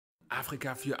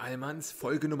Afrika für Almans,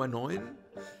 Folge Nummer 9.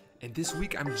 And this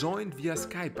week I'm joined via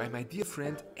Skype by my dear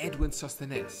friend Edwin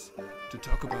Sosthenes to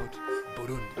talk about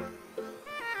Burundi.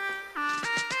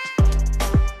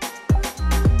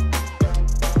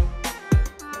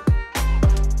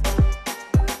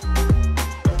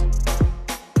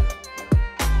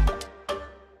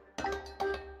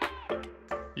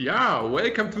 Yeah,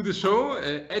 welcome to the show,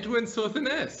 Edwin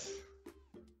Sosthenes.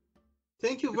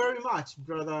 Thank you very much,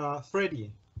 brother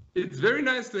Freddy. It's very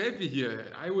nice to have you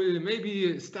here. I will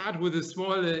maybe start with a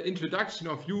small introduction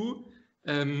of you.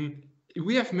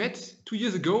 We have met 2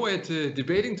 years ago at a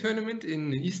debating tournament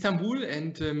in Istanbul,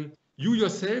 and you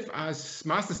yourself are a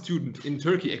master student in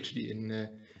Turkey, actually, in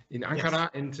Ankara.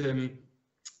 Yes. And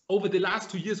over the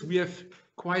last 2 years, we have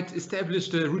quite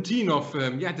established a routine of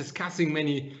discussing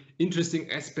many interesting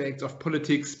aspects of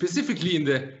politics, specifically in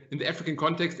the African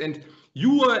context. And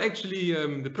you are actually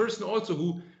the person also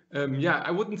who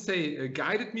I wouldn't say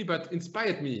guided me, but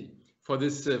inspired me for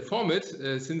this format,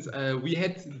 since we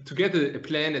had together a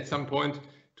plan at some point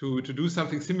to do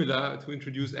something similar, to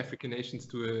introduce African nations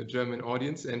to a German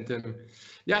audience. And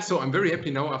so I'm very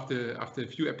happy now after a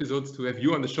few episodes to have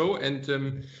you on the show. And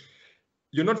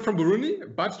you're not from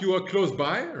Burundi, but you are close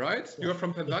by, right? Yeah. You are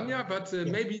from Tanzania, but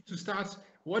maybe to start,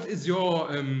 what is your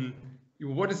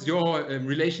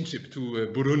relationship to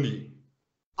Burundi?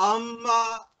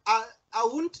 I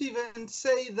wouldn't even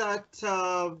say that.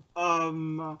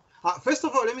 First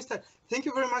of all, let me start. Thank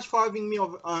you very much for having me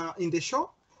in the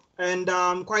show, and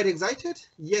I'm quite excited.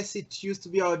 Yes, it used to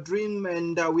be our dream,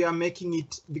 and we are making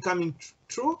it becoming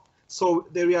true. So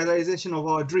the realization of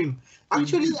our dream.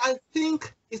 Actually, I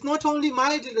think it's not only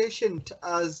my relation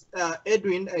as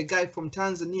Edwin, a guy from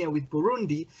Tanzania, with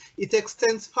Burundi. It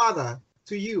extends further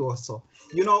to you also.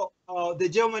 You know, the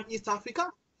German East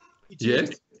Africa.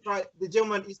 Yes. Right, the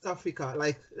German East Africa,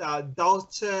 like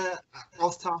Deutsche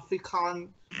Ostafrikan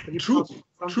Republic,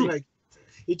 something like that.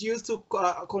 It used to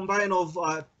combine of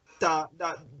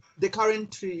the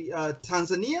current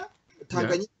Tanzania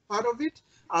part of it,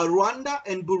 Rwanda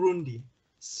and Burundi.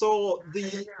 So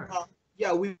we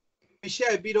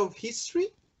share a bit of history,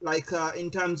 like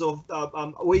in terms of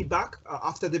way back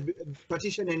after the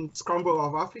partition and scramble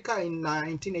of Africa in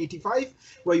 1985,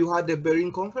 where you had the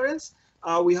Berlin Conference.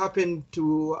 We happened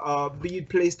to be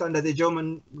placed under the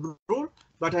German rule,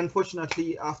 but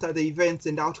unfortunately, after the events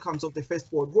and outcomes of the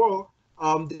First World War,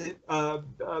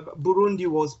 Burundi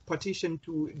was partitioned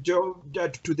to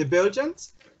the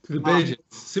Belgians. To the Belgians,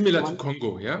 similar to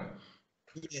Congo, yeah?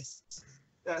 Yes,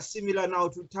 similar now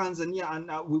to Tanzania,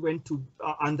 and we went to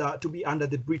be under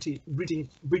the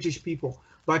British people.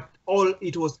 But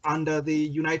it was under the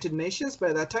United Nations.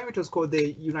 By that time, it was called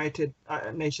the United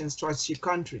Nations Trustee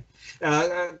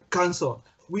Council.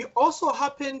 We also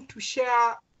happen to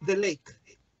share the lake,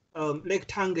 Lake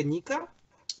Tanganyika,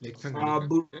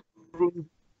 Burundi,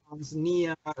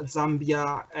 Tanzania,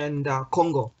 Zambia, and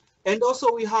Congo. And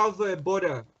also we have a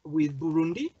border with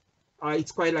Burundi.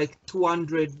 It's quite like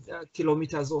 200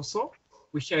 kilometers or so.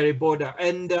 We share a border.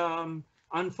 And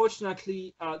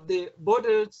unfortunately, the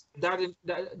borders that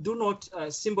do not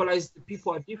symbolize the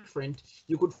people are different.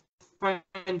 You could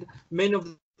find many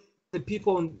of the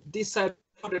people on this side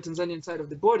of the Tanzanian side of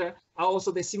the border are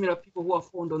also the similar people who are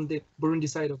found on the Burundi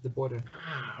side of the border.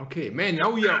 Okay, man, now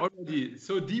we are already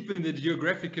so deep in the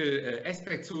geographical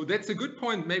aspect. So that's a good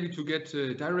point maybe to get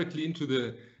directly into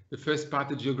the first part,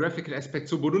 the geographical aspect.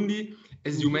 So Burundi,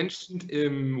 as you mentioned,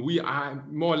 we are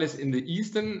more or less in the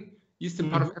eastern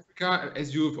part of Africa,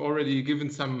 as you've already given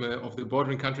some of the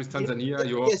bordering countries, Tanzania,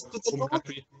 your home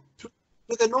country. To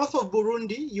the north of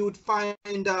Burundi, you would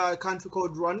find a country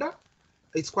called Rwanda.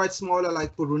 It's quite smaller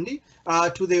like Burundi.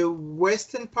 To the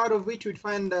western part of it, you'd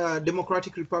find the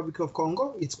Democratic Republic of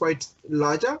Congo. It's quite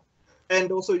larger.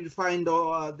 And also you'd find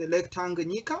the Lake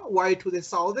Tanganyika, while to the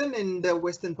southern and the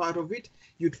western part of it,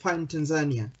 you'd find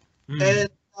Tanzania. And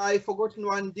I forgotten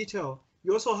one detail.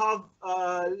 You also have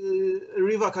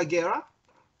River Kagera.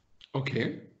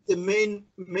 Okay. The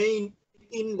main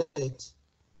inlet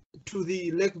to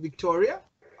the Lake Victoria,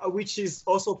 which is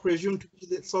also presumed to be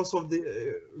the source of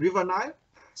the River Nile.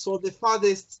 So the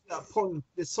farthest point,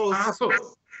 the source.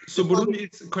 So Burundi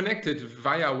is connected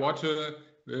via water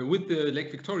with the Lake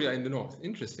Victoria in the north.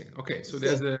 Interesting. Okay, so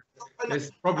there's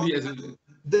probably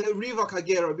the River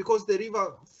Kagera, because the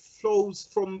river flows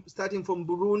starting from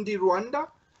Burundi, Rwanda.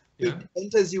 It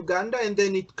enters Uganda, and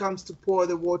then it comes to pour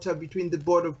the water between the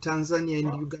border of Tanzania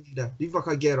and Uganda, River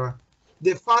Kagera.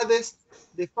 The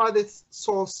farthest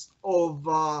source of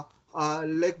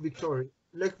Lake Victoria,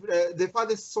 the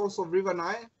farthest source of River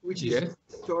Nile, which is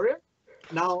Victoria.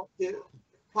 Now,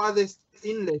 farthest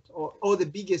inlet or the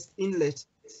biggest inlet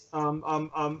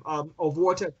of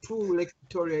water to Lake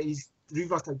Victoria is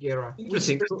River Kagera, which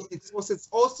it's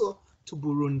also to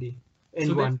Burundi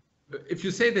and Rwanda. If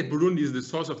you say that Burundi is the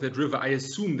source of that river, I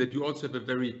assume that you also have a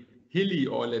very hilly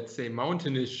or let's say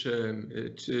mountainous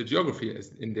geography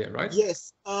in there, right?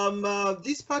 Yes.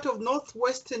 This part of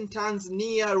northwestern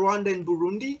Tanzania, Rwanda, and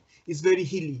Burundi is very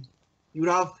hilly. You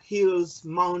have hills,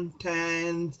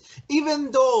 mountains,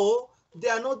 even though they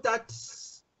are not that.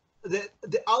 The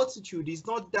altitude is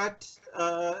not that.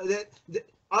 The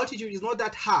altitude is not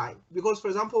that high because, for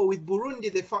example, with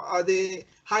Burundi, the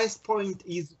highest point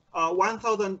is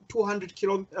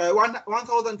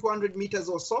 1,200 meters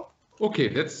or so. Okay,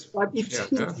 that's. But it's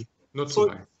hilly. Not so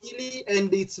high. It's hilly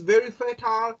and it's very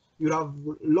fertile. You have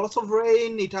lots of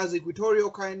rain. It has equatorial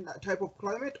type of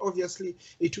climate. Obviously,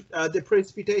 the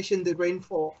precipitation, the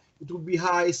rainfall, it would be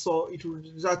high, so it would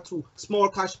result to small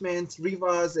catchments,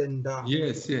 rivers, and.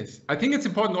 Yes. I think it's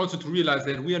important also to realize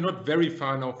that we are not very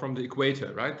far now from the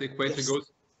equator, right? The equator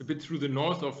goes a bit through the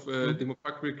north of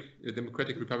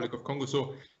Democratic Republic of Congo,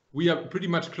 so we are pretty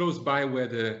much close by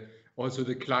where also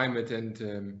the climate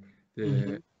and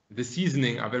the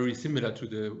seasoning are very similar to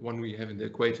the one we have in the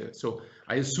equator. So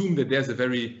I assume that there's a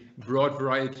very broad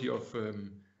variety of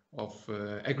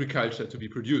agriculture to be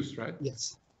produced, right?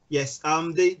 Yes.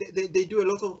 They do a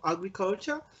lot of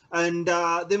agriculture, and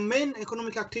the main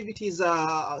economic activities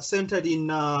are centered in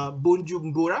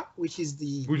Bujumbura, which is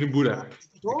the capital,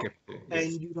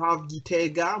 and you have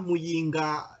Gitega,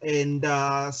 Muyinga, and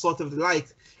sort of the like.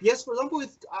 Yes, for example,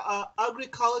 with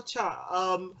agriculture,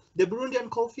 the Burundian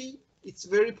coffee, it's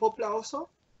very popular also.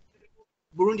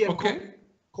 Burundian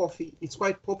coffee, it's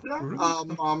quite popular.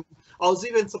 I was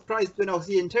even surprised when I was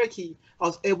here in Turkey, I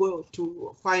was able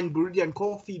to find Burundian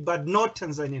coffee, but not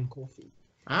Tanzanian coffee.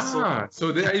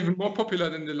 So they are even more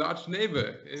popular than the large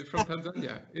neighbor from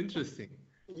Tanzania. Interesting.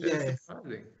 That's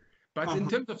surprising. But in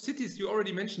terms of cities, you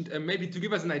already mentioned, maybe to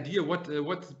give us an idea, what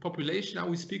population are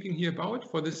we speaking here about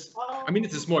for this? I mean,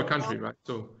 it's a small country, right?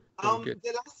 So the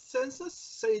last census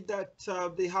said that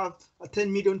they have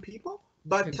 10 million people,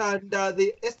 but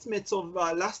the estimates of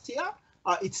last year,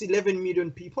 it's 11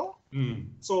 million people.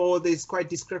 So there's quite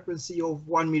discrepancy of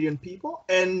 1 million people.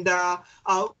 And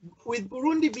with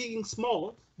Burundi being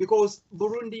small, because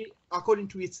Burundi, according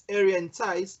to its area and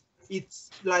size, it's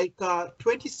like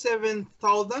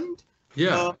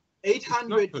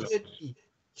 27,830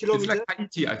 kilometers. It's like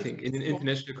Haiti, I think, in an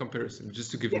international comparison,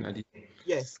 just to give you an idea.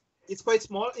 Yes, it's quite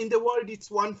small. In the world, it's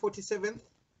 147th.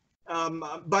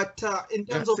 But in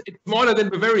terms of... It's smaller than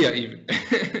Bavaria, even.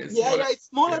 It's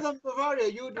smaller than Bavaria.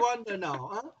 You'd wonder now,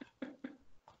 huh?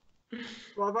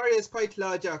 Bavaria is quite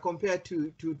larger compared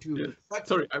to but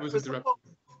sorry, I was interrupting.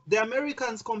 The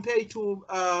Americans compare it to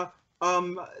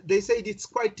they said it's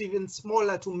quite even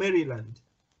smaller to Maryland.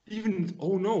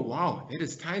 Oh no, wow, it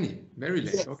is tiny.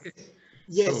 Maryland, yes. Okay.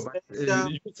 Yes. So,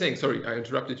 you were saying, sorry, I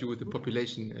interrupted you with the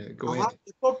population. Go ahead.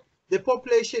 The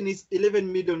population is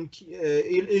 11 million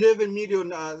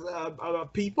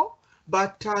people,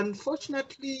 but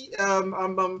unfortunately,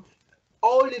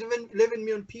 all 11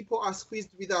 million people are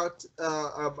squeezed without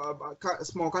a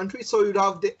small country. So you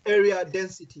have the area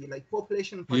density, like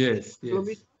population per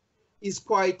kilometer, is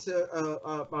quite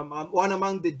one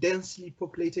among the densely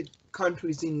populated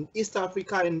countries in East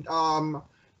Africa and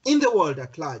in the world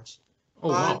at large.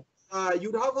 Wow.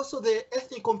 You'd have also the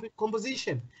ethnic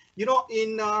composition. You know,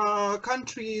 in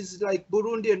countries like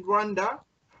Burundi and Rwanda,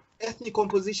 ethnic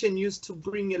composition used to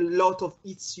bring a lot of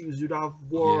issues. You'd have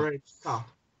war and stuff.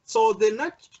 So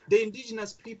the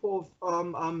indigenous people of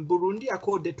Burundi are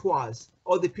called the Twas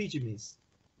or the Pygmies.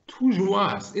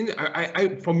 Twas.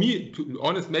 For me, to be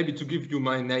honest, maybe to give you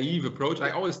my naive approach,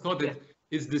 I always thought that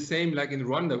it's the same like in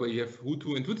Rwanda where you have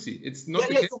Hutu and Tutsi. It's not.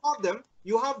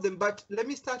 You have them. But let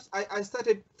me start. I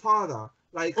started farther.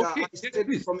 Like I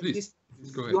started from this.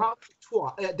 You have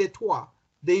the Twa,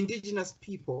 the indigenous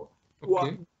people.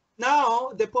 Okay.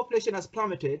 Now the population has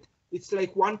plummeted. It's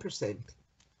like 1%.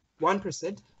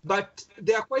 1%, but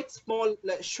they are quite small,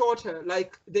 like shorter,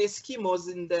 like the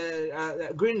Eskimos in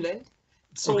the Greenland.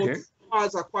 So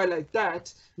Twas are quite like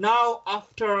that. Now,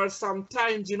 after some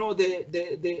time, you know,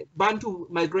 the Bantu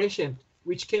migration,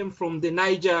 which came from the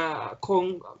Niger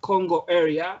Congo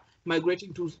area,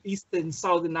 migrating to Eastern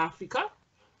Southern Africa.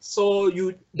 So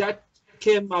that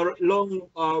came along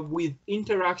with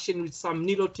interaction with some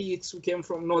Nilotics who came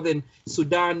from northern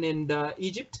Sudan and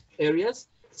Egypt areas.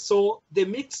 So the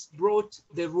mix brought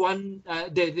the Hutus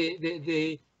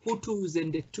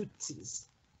and the Tutsis.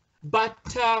 But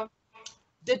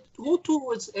the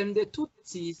Hutus and the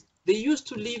Tutsis, they used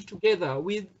to live together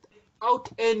with without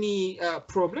any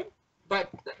problem. But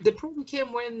the problem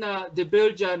came when the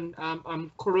Belgian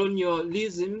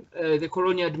colonialism, the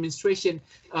colonial administration,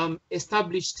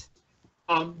 established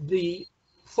the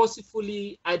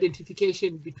forcefully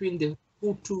identification between the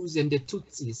Hutus and the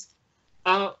Tutsis.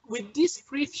 With this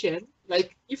description,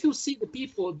 like if you see the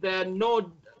people, there are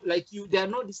no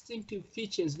distinctive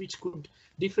features which could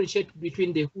differentiate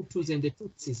between the Hutus and the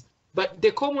Tutsis. But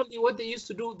commonly what they used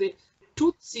to do, the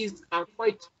Tutsis are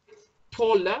quite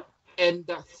taller and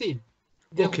thin.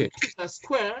 The Hutus are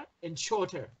square and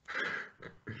shorter.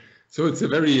 So it's a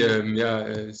very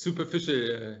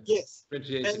superficial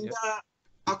differentiation. And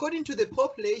according to the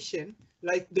population,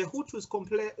 like the Hutus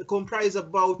comprise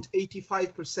about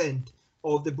 85%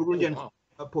 of the Burundian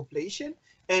population,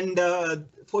 and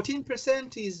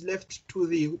 14% is left to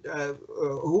the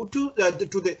Hutu.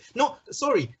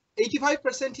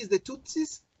 85% is the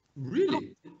Tutsis.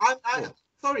 Really?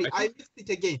 Sorry, I missed it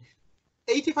again.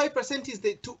 85% is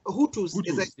the Hutus,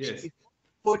 as I said.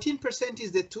 14%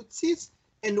 is the Tutsis,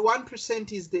 and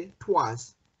 1% is the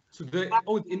Twas. So the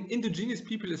indigenous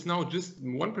people is now just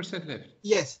 1% left.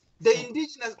 Yes, the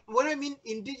indigenous. When I mean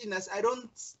indigenous, I don't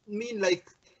mean like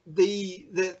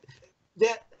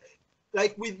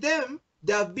like with them,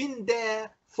 they have been there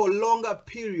for longer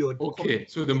period. Okay,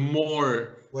 so the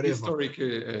more historical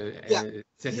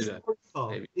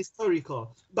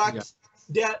historical. But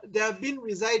they have been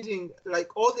residing,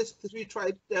 like all these three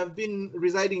tribes, they have been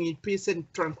residing in peace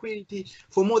and tranquility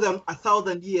for more than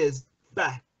 1,000 years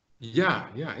back. Yeah,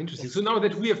 interesting. So now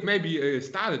that we have maybe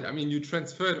started, I mean, you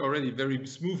transferred already very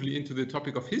smoothly into the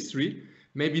topic of history.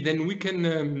 Maybe then we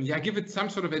can give it some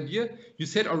sort of idea. You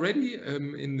said already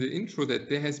in the intro that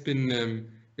there has been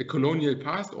a colonial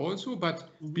past also, but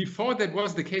before that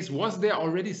was the case, was there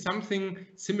already something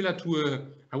similar to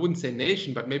I wouldn't say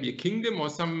nation, but maybe a kingdom or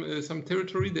some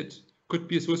territory that could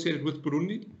be associated with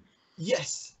Burundi?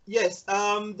 Yes.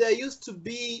 There used to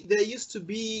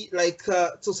be like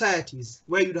societies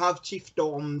where you'd have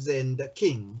chiefdoms and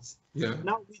kings. Yeah.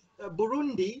 Now with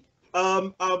Burundi,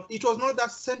 it was not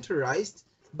that centralized,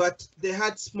 but they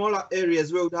had smaller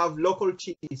areas where you'd have local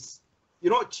chiefs. You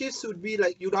know, chiefs would be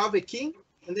like you'd have a king,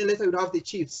 and then later you'd have the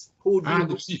chiefs who would be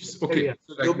the chiefs. Okay.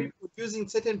 So they'll be producing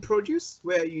certain produce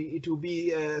where it will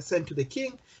be sent to the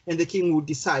king, and the king would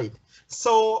decide.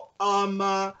 So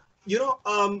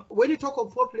when you talk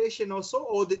of population also,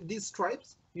 or these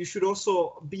tribes, you should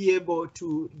also be able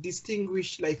to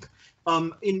distinguish, like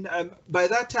by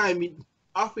that time in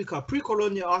Africa,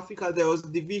 pre-colonial Africa, there was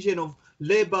division of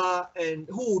labor and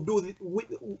who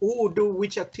would do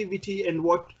which activity and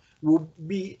what would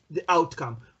be the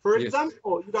outcome. For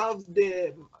example, you have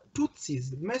the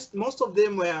Tutsis. Most of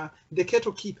them were the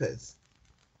cattle keepers,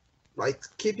 like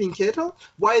keeping cattle,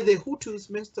 while the Hutus,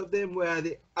 most of them were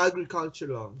the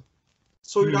agricultural.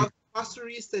 So you have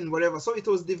pastoralists and whatever. So it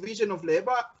was division of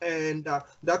labor, and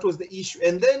that was the issue.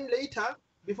 And then later,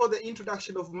 before the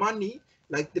introduction of money,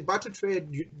 like the barter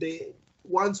trade, the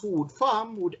ones who would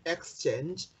farm would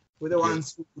exchange with the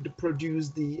ones who would produce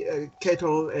the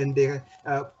cattle and the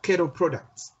cattle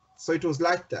products. So it was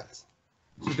like that.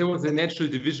 So there was a natural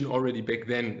division already back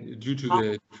then due to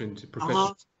the different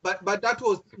professions. But that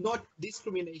was not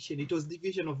discrimination. It was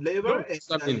division of labor and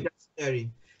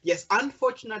sharing. Yes,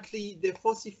 unfortunately, the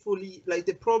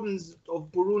problems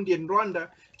of Burundi and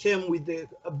Rwanda came with the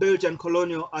Belgian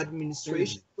colonial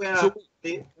administration. Sorry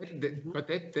to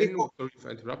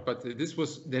interrupt, but this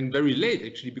was then very late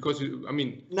actually, because first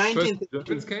the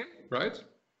Germans came, right?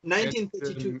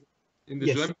 1932. In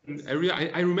the German area,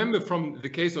 I remember from the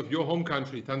case of your home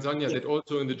country, Tanzania, that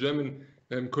also in the German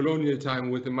colonial time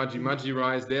with the Maji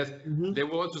rise, there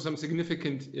were also some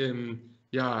significant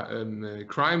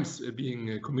crimes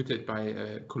being committed by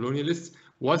colonialists.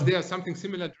 Was there something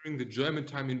similar during the German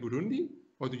time in Burundi,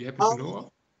 or do you happen to know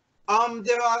of?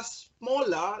 There are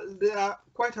smaller, they are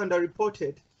quite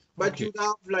underreported, but you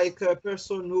have like a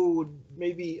person who would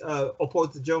maybe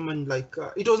oppose the German, like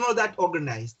it was not that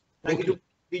organized, like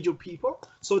individual people.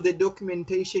 So the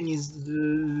documentation is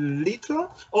little,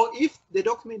 or if the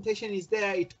documentation is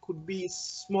there, it could be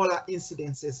smaller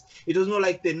incidences. It was not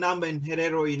like the Namba and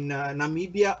Herero in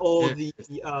Namibia, or the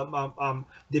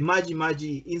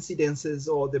Maji incidences,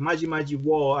 or the Maji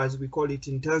war, as we call it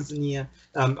in Tanzania,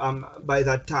 by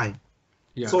that time.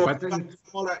 Yeah, so but then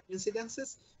smaller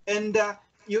incidences, and the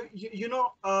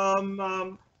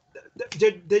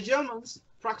Germans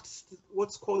practiced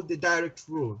what's called the direct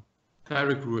rule.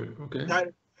 Direct rule, okay.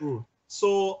 Direct rule.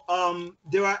 So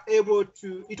they were able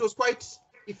to. It was quite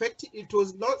effective. It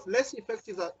was less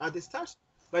effective at the start,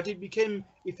 but it became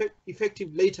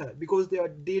effective later because they are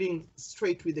dealing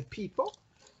straight with the people.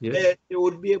 Yes. They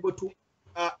would be able to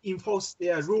enforce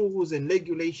their rules and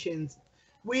regulations,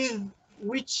 with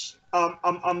which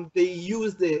they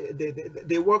use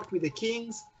they worked with the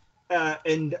kings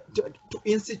and to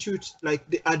institute like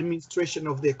the administration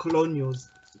of the colonials,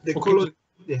 colonies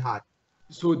they had.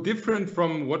 So different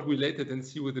from what we later then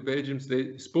see with the Belgians,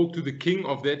 they spoke to the king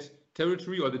of that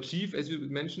territory, or the chief, as you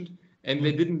mentioned, and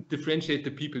they didn't differentiate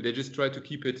the people. They just tried to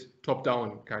keep it top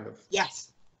down, kind of.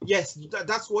 Yes,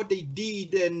 that's what they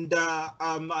did, and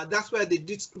that's where the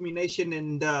discrimination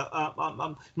and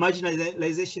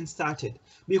marginalization started.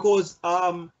 Because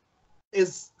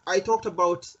as I talked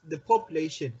about the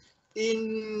population,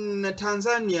 in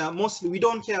Tanzania, mostly we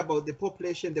don't care about the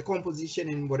population, the composition,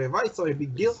 and whatever. It's not a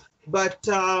big deal. But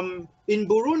in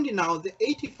Burundi now, the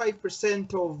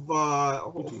 85% of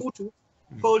Hutu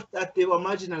felt that they were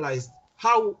marginalized.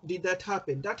 How did that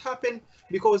happen? That happened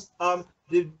because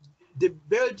the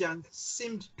Belgians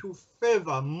seemed to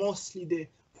favor mostly the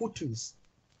Hutus.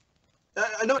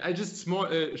 I just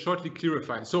shortly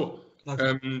clarify. So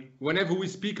whenever we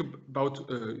speak about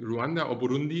Rwanda or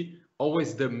Burundi,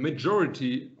 always the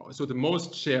majority, so the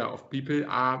most share of people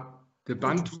are the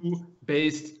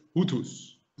Bantu-based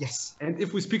Hutus. Yes. And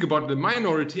if we speak about the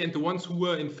minority and the ones who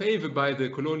were in favor by the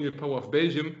colonial power of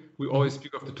Belgium, we always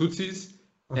speak of the Tutsis,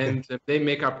 and they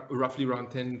make up roughly around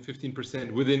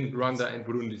 10-15% within Rwanda and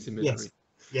Burundi similarly.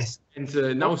 Yes.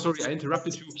 And now, sorry, I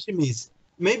interrupted you.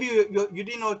 Maybe you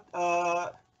did not.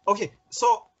 Okay,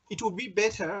 so it would be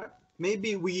better.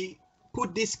 Maybe we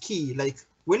put this key, like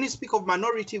when we speak of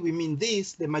minority, we mean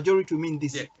this, the majority, we mean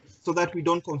this, so that we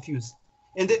don't confuse.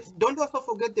 And don't also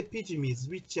forget the Pygmies,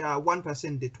 which are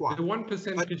 1% the Twa. The 1%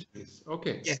 Pygmies,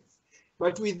 okay. Yes,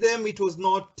 but with them it was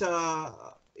not.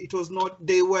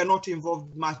 They were not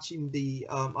involved much in the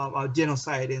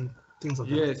genocide and things like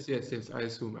that. Yes. I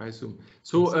assume.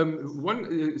 So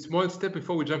one small step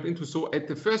before we jump into. So at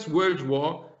the First World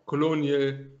War,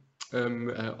 colonial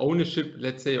ownership,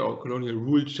 let's say, or colonial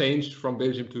rule changed from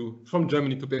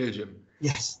Germany to Belgium.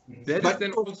 Yes, that but is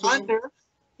then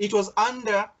it was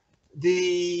under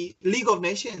the League of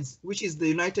Nations, which is the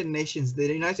United Nations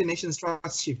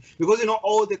Trustship, because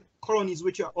all the colonies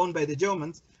which are owned by the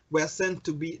Germans were sent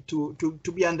to be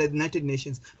under the United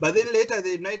Nations. But then later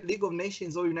the League of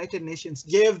Nations or United Nations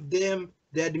gave them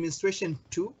the administration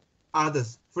to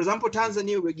others. For example,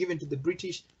 Tanzania were given to the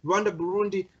British, Rwanda,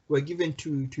 Burundi were given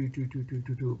to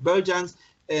Belgians,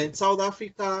 and South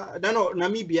Africa,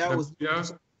 Namibia was to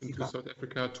South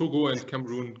Africa, Togo and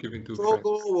Cameroon given to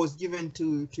Togo was given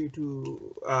to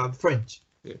French.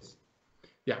 Yes.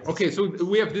 Yeah. Okay. So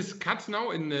we have this cut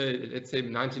now in let's say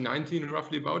 1919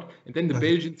 roughly about, and then the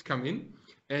Belgians come in,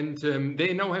 and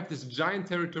they now have this giant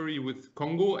territory with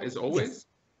Congo as always,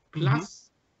 plus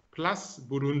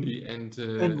Burundi and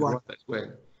Rwanda as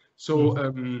well. So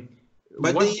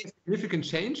but what significant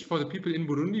change for the people in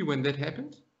Burundi when that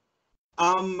happened?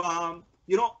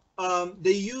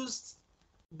 They used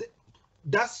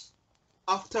that's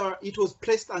after it was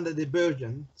placed under the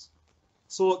Belgians.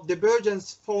 So the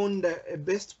Belgians found a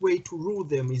best way to rule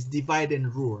them is divide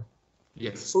and rule.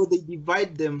 Yes. So they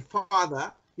divide them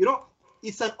further.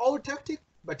 It's an old tactic,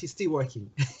 but it's still working.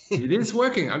 It is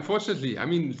working, unfortunately. I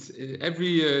mean,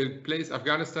 every place,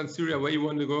 Afghanistan, Syria, where you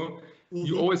want to go,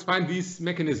 you always find these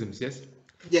mechanisms, yes?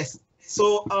 Yes.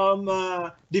 So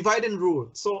divide and rule.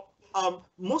 So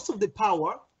most of the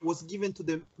power was given to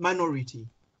the minority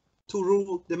to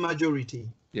rule the majority.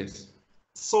 Yes.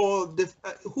 So the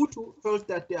Hutu felt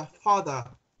that their father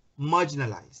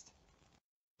marginalized.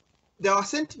 There are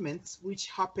sentiments which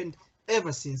happened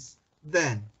ever since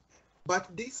then, but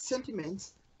these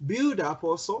sentiments build up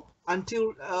also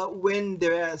until when they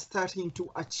were starting to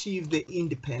achieve the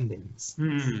independence.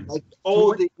 Like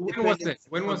all the when was that?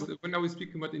 When are we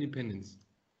speaking about independence?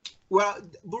 Well,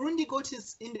 Burundi got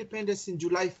its independence in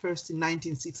July 1st in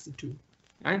 1962.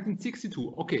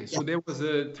 1962. Okay, so there was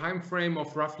a time frame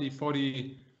of roughly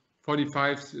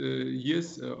 45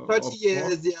 years. 30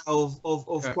 years of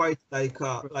quite like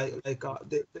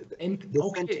the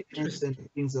interesting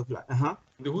and things of like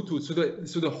the Hutu.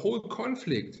 So the whole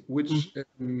conflict, which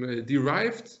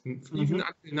derived even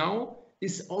until now,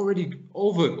 is already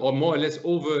over, or more or less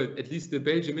over. At least the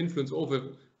Belgian influence over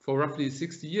for roughly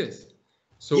 60 years.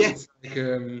 So it's like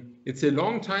it's a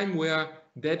long time where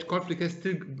that conflict has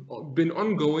still been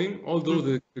ongoing, although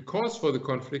the cause for the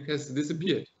conflict has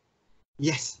disappeared.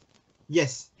 Yes.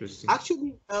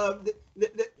 Actually,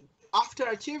 after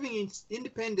achieving its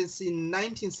independence in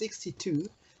 1962,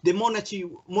 the monarchy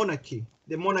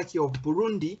of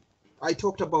Burundi, I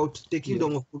talked about the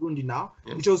Kingdom of Burundi now,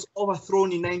 which was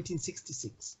overthrown in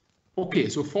 1966. Okay,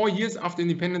 so 4 years after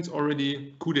independence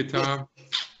already, coup d'etat.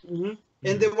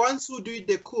 And the ones who did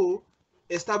the coup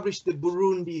established the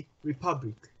Burundi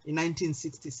Republic in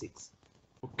 1966.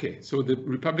 Okay, so the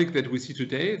republic that we see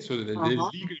today, so the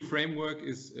legal framework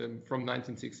is from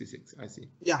 1966, I see.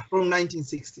 Yeah, from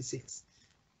 1966.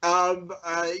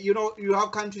 You know, you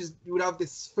have countries, you would have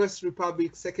this first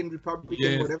republic, second republic,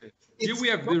 and whatever. Here we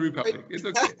have the republic. It's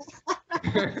okay.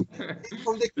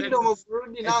 From the kingdom of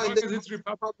Burundi now. As long as it's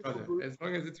republic, as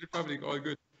long as it's republic, all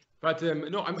good. But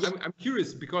no, I'm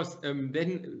curious because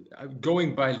then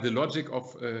going by the logic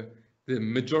of the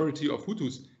majority of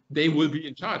Hutus, they will be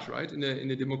in charge, right? In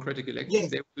a democratic election, yes.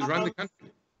 They will run the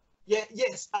country. Yeah.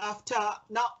 Yes. After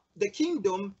now, the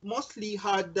kingdom mostly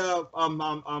had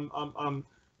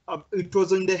it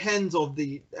was in the hands of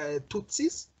the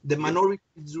Tutsis, the minority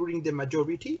during the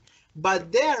majority.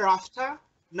 But thereafter,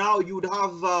 now you would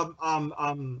have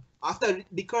after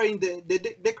declaring the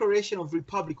Declaration of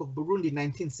Republic of Burundi in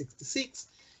 1966,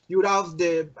 you would have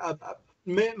the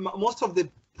most of the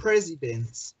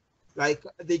presidents, like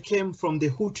they came from the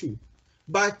Hutu,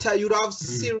 but you'd have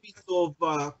series of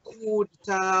coup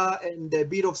d'etat and a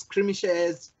bit of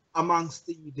skirmishes amongst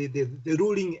the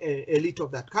ruling elite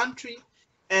of that country.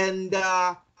 And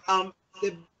the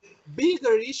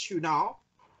bigger issue now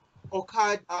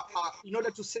occurred in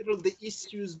order to settle the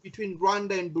issues between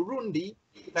Rwanda and Burundi.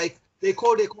 Like they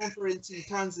called a conference in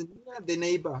Tanzania, the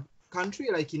neighbor country,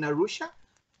 like in Arusha,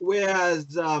 whereas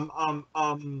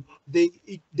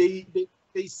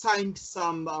they signed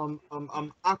some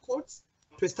accords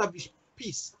to establish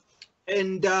peace.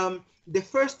 And the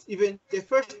first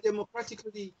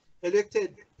democratically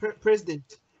elected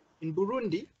president in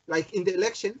Burundi, like in the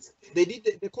elections, they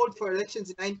called for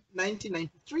elections in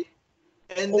 1993,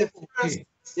 and the first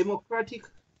democratic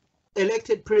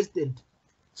elected president.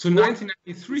 So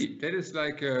 1993, that is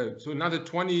like so another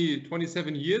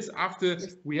 27 years after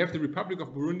we have the Republic of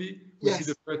Burundi, we see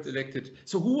the first elected.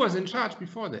 So who was in charge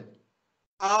before that?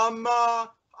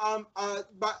 But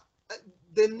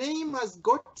the name has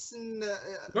gotten.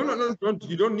 No,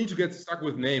 you don't need to get stuck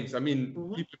with names. I mean,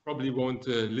 people probably won't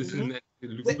listen.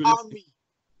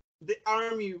 The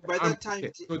army by that time.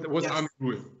 Okay. So that was army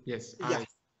rule. Yes.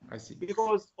 I see.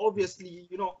 Because obviously,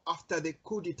 you know, after the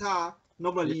coup d'etat,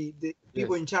 normally the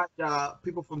people in charge are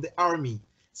people from the army.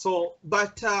 So,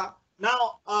 but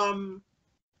now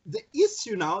the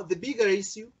issue now, the bigger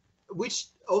issue, which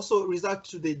also results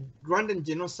to the Rwandan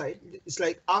genocide, is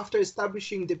like after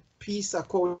establishing the peace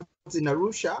accords in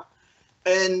Arusha,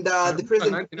 and the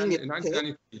president.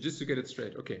 1993, just to get it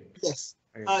straight. Okay. Yes.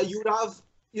 You would have,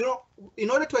 you know, in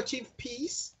order to achieve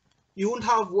peace, you won't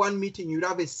have one meeting, you'd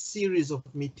have a series of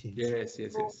meetings. Yes.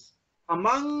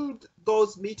 Among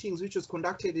those meetings, which was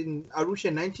conducted in Arusha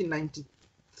in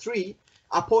 1993,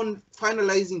 upon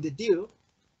finalizing the deal,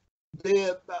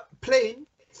 the plane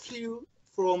flew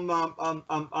from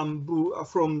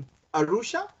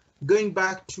Arusha going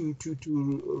back to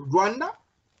Rwanda.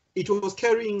 It was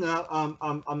carrying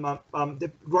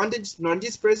the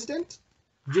Rwandan president,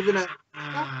 Julian.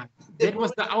 That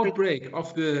was the outbreak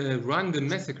of the Rwandan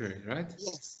massacre, right?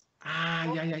 Yes.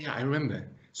 Yeah, I remember.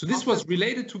 So this was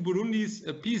related to Burundi's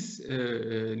peace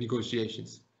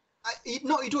negotiations?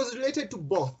 No, it was related to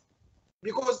both.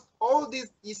 Because all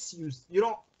these issues, you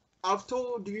know, I've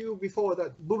told you before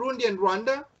that Burundi and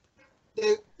Rwanda,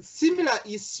 they're similar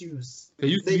issues. They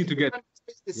used to be together.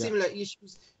 The similar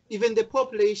issues, even the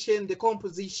population, the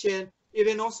composition,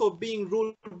 even also being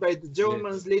ruled by the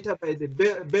Germans, later by the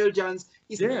Belgians.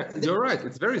 You're right.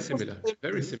 It's very similar.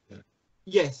 Very similar.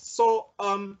 Yes. So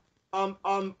the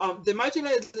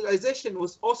marginalization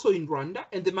was also in Rwanda,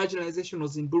 and the marginalization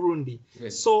was in Burundi.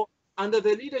 Yes. So under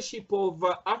the leadership of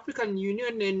African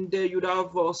Union, and you'd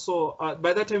have also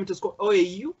by that time it was called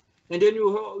OAU, and then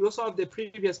you also have the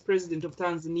previous president of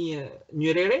Tanzania,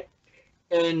 Nyerere,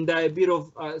 and a bit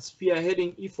of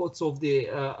spearheading efforts of the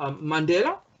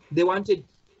Mandela. They wanted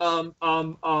a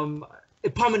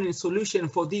permanent solution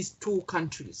for these two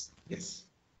countries. Yes.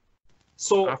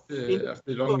 So after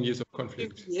long years of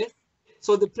conflict. Yes.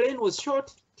 So the plane was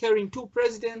shot, carrying two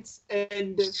presidents,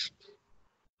 and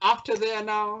after there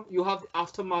now you have the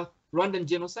aftermath, Rwandan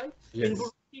genocide. Yes. In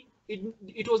Burundi,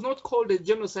 it was not called a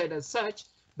genocide as such,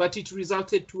 but it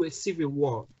resulted to a civil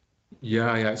war.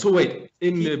 Yeah. So wait,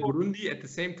 in Burundi at the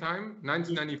same time,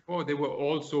 1994, there were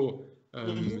also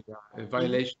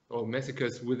violations or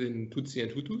massacres within Tutsi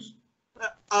and Hutus?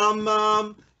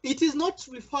 It is not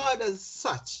referred as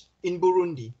such in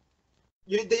Burundi.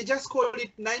 They just call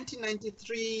it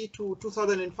 1993 to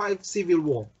 2005 civil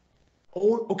war.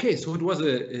 Oh, okay. So it was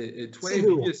a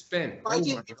 12-year span.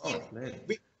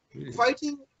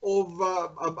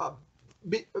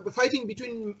 Fighting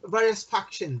between various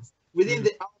factions within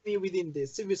the army, within the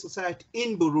civil society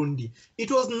in Burundi.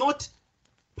 It was not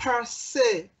per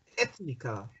se ethnic,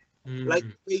 like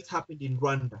it happened in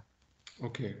Rwanda.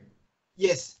 Okay.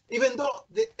 Yes, even though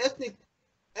the ethnic,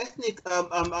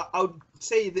 I would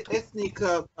say the ethnic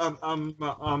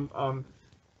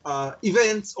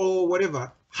events or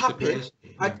whatever happened,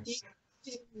 but it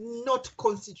did not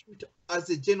constitute as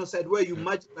a genocide where you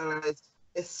marginalize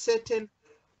a certain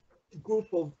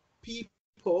group of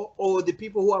people or the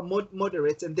people who are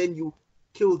moderate and then you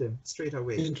kill them straight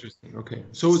away. Interesting. Okay.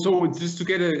 So just to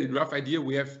get a rough idea,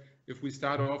 we have, if we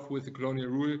start off with the colonial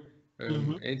rule,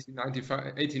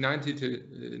 1890 to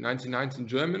 1919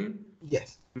 German.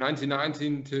 Yes.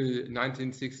 1919 to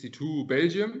 1962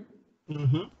 Belgium.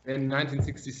 Then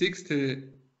 1966 to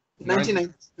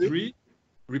 1993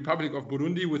 Republic of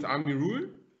Burundi with army rule.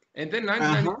 And then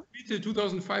 1993 to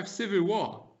 2005 civil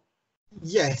war.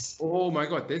 Yes. Oh my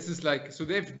God, this is like, so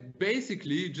they've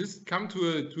basically just come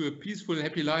to a peaceful,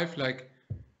 happy life like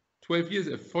 14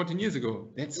 years ago.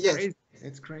 That's crazy.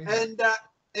 That's crazy.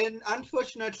 And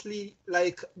unfortunately,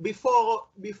 like before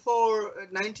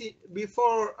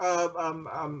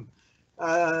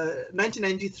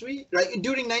 1993, like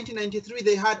during 1993,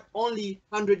 they had only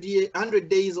 100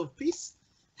 days of peace.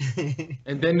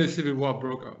 And then the civil war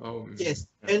broke out. Oh, yes,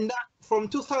 and from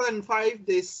 2005,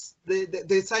 they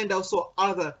signed also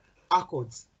other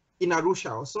accords in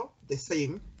Arusha also, the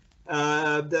same.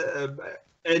 The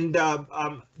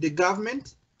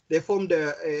government, they formed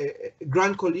a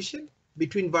grand coalition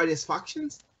between various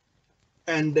factions,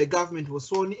 and the government was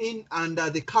sworn in under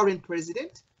the current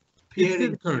president.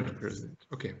 The current president,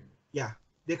 okay. Yeah,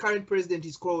 the current president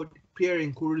is called Pierre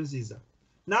Nkurunziza.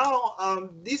 Now,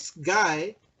 this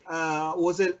guy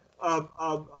was the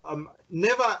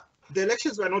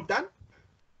elections were not done,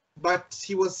 but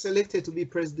he was selected to be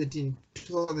president in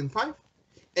 2005.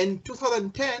 In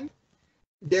 2010,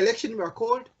 the election were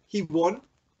called, he won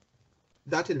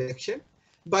that election,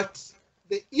 but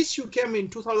the issue came in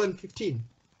 2015,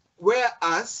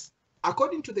 whereas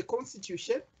according to the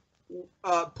constitution,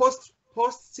 post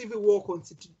Civil War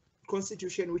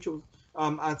constitution, which was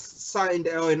signed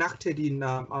or enacted in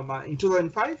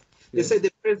 2005, they said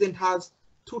the president has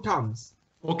 2 terms.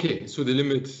 Okay, so the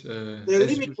limit. The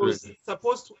limit was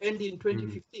supposed to end in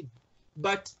 2015,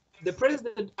 but the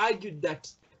president argued that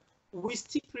we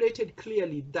stipulated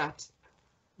clearly that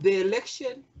the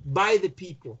election by the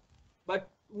people. But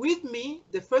with me,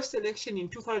 the first election in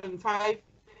 2005,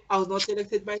 I was not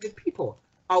elected by the people.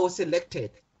 I was elected.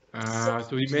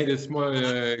 So he made a small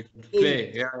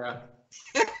play. Yeah.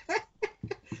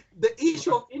 The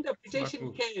issue of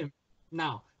interpretation came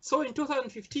now. So in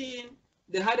 2015,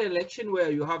 they had an election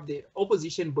where you have the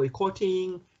opposition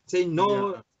boycotting, saying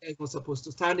no, it was supposed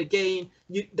to stand again.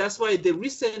 That's why the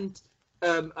recent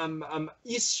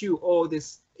issue or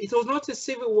this, it was not a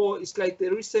civil war. It's like the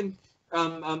recent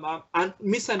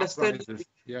misunderstanding.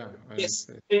 Yeah. Yes.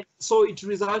 So it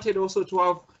resulted also to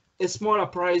have a small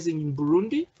uprising in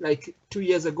Burundi, like 2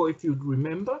 years ago, if you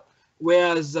remember,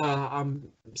 whereas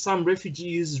some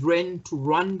refugees ran to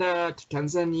Rwanda, to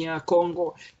Tanzania,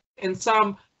 Congo, and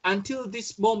some, until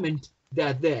this moment,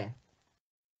 they're there.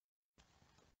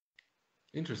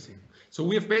 Interesting. So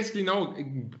we have basically now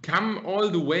come all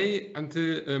the way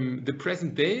until the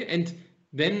present day, and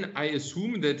then I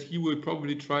assume that he will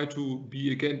probably try to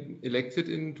be again elected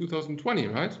in 2020,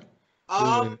 right?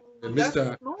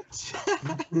 Mr.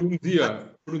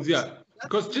 Nkurunziza.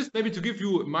 Because just maybe to give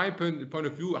you my point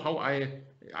of view, how I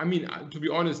mean, to be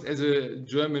honest, as a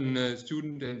German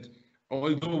student, and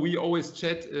although we always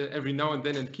chat every now and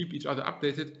then and keep each other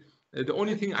updated, the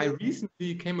only thing I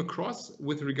recently came across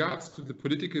with regards to the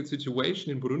political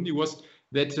situation in Burundi was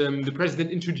that the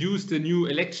president introduced a new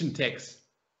election tax,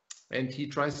 and he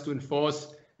tries to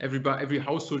enforce every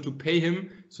household to pay him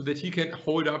so that he can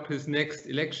hold up his next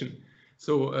election.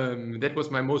 So that was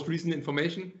my most recent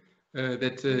information,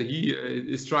 that he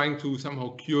is trying to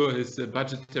somehow cure his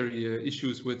budgetary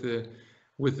issues with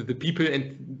the people.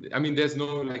 And I mean, there's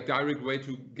no like direct way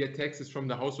to get taxes from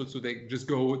the household, so they just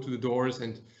go to the doors,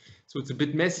 and so it's a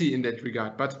bit messy in that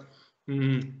regard. But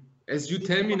as you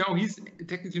tell me now, he's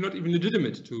technically not even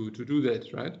legitimate to do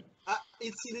that, right?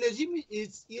 It's illegitimate.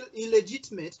 It's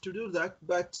illegitimate to do that.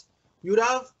 But you'd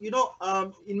have,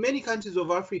 in many countries of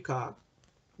Africa,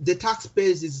 the tax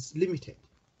base is limited.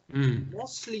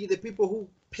 Mostly the people who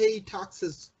pay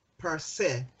taxes per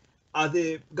se are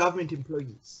the government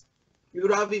employees. You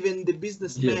would have even the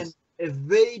businessmen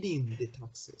evading the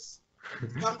taxes.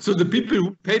 So the people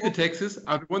who pay the taxes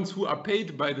are the ones who are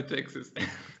paid by the taxes.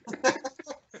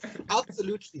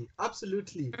 Absolutely.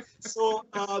 So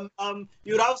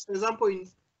you have, for example,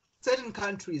 certain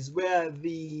countries where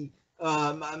the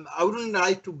I wouldn't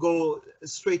like to go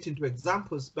straight into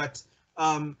examples, but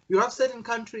you have certain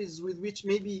countries with which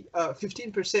maybe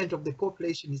 15% of the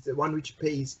population is the one which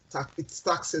pays its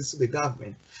taxes to the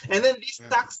government, and then this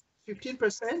tax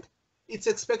 15%, it's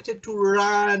expected to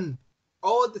run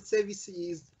all the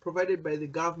services provided by the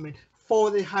government for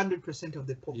the 100% of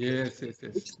the population.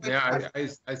 Yes. Yeah,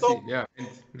 I so see. Yeah.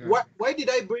 Why did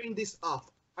I bring this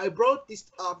up? I brought this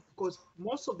up because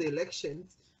most of the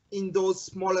elections in those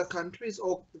smaller countries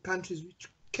or countries which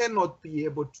cannot be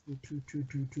able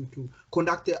to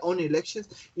conduct their own elections,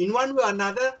 in one way or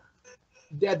another,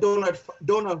 they are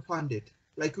donor funded.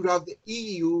 Like you have the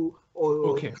EU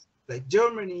or like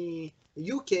Germany,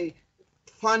 UK,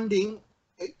 funding,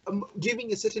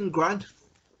 giving a certain grant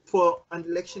for an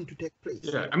election to take place.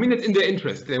 Yeah, I mean, it's in their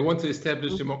interest. They want to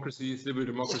establish democracy, civil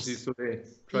democracy, so they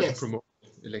try to promote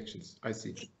elections. I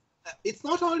see. It's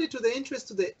not only to the interest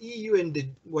to the EU and the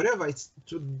whatever, it's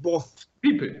to both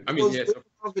people. I mean, yes.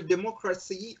 Of a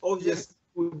democracy, obviously,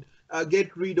 would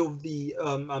get rid of the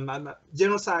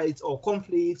genocides or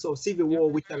conflicts or civil war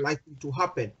which are likely to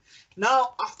happen.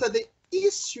 Now, after the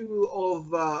issue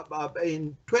of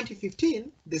in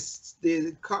 2015,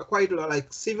 the quite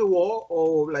like civil war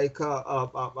or like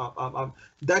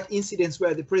that incidents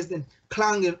where the president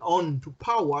clung on to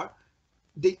power,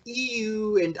 the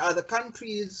EU and other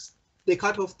countries, they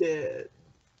cut off the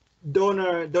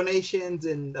donations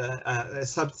and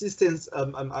subsistence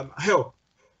help.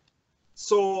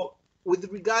 So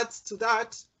with regards to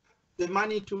that, the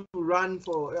money to run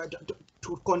for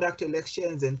to conduct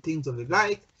elections and things of the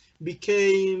like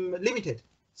became limited.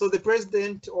 So the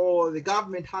president or the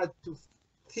government had to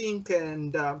think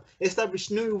and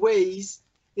establish new ways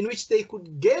in which they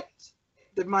could get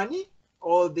the money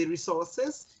or the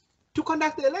resources to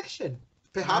conduct the election.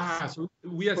 Perhaps. So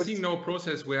we are seeing now a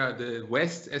process where the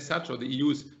West, as such, or the EU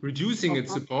is reducing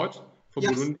its support for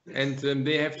Burundi, and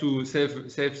they have to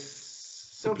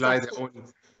self-supply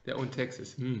their own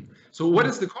taxes. So what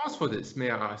is the cause for this, may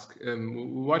I ask?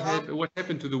 What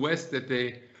happened to the West that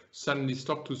they suddenly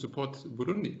stopped to support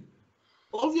Burundi?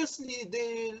 Obviously,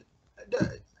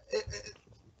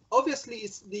 obviously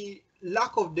it's the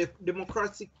lack of the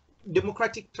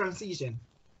democratic transition,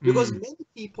 because many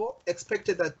people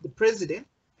expected that the president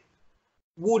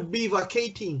would be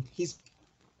vacating his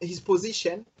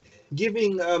position,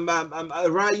 giving a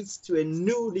rise to a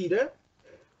new leader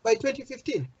by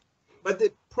 2015. But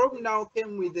the problem now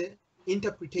came with the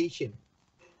interpretation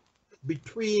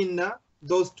between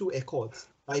those two accords.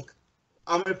 Like,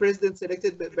 am I president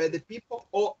selected by the people,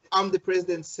 or am the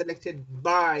president selected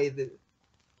by the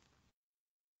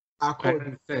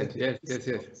accord? I understand. Yes.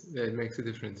 Yeah, it makes a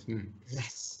difference.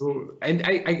 Yes. So, and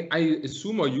I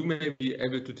assume, or you may be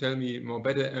able to tell me more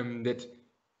better, that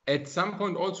at some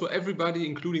point also everybody,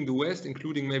 including the West,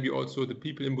 including maybe also the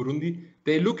people in Burundi,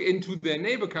 they look into their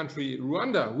neighbor country,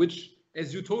 Rwanda, which,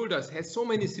 as you told us, has so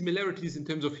many similarities in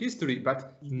terms of history,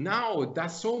 but now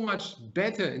does so much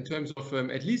better in terms of,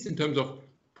 at least in terms of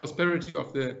prosperity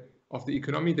of the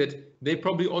economy, that they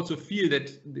probably also feel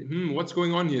that what's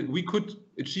going on here? We could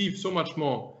achieve so much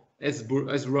more as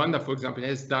Rwanda, for example,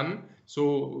 has done.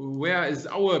 So where is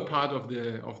our part of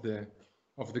the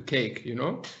cake? You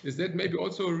know, is that maybe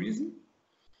also a reason?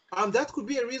 That could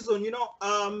be a reason. You know,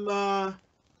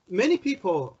 many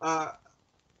people.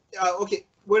 Okay,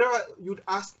 whenever you'd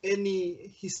ask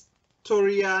any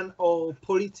historian or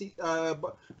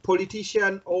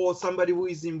politician or somebody who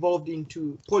is involved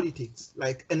into politics,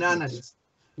 like an analyst,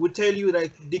 would tell you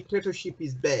like dictatorship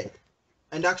is bad,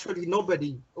 and actually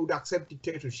nobody would accept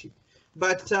dictatorship.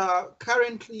 But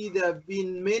currently there have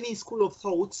been many school of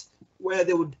thoughts where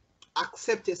they would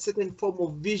accept a certain form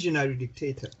of visionary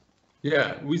dictator.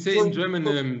 Yeah, we say in German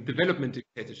development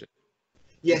dictatorship.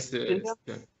 Yes.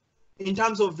 In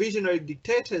terms of visionary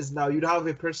dictators, now you'd have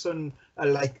a person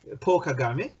like Paul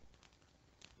Kagame.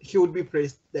 He would be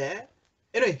placed there.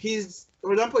 Anyway,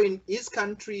 for example, in his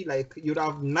country, like you'd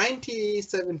have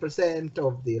 97%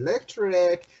 of the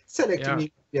electorate selecting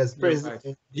him as president.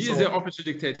 Right. He is the official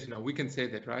dictator now. We can say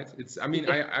that, right? It's. I mean,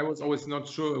 I was always not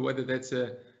sure whether that's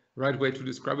a right way to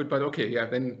describe it, but okay, yeah.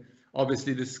 Then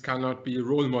obviously this cannot be a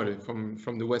role model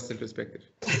from the Western perspective.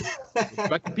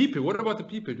 But the people, what about the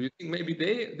people? Do you think maybe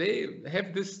they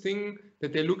have this thing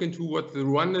that they look into what the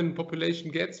Rwandan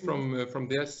population gets from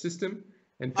their system,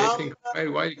 and they think,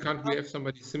 why can't we have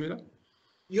somebody similar?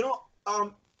 You know,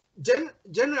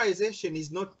 generalization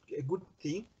is not a good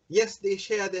thing. Yes, they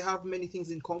have many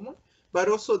things in common, but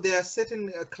also there are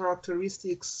certain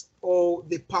characteristics or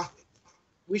the path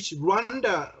which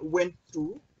Rwanda went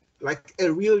through, like a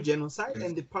real genocide,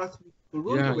 and the path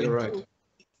Burundi went through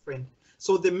different.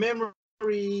 So the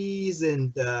memories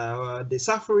and the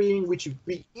suffering which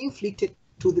be inflicted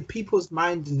to the people's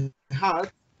mind and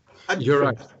heart. You're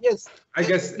right. Yes. I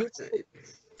guess,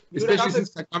 especially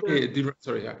since Kagame,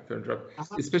 sorry, yeah, to interrupt.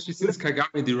 Especially since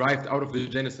Kagame derived out of the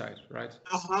genocide, right?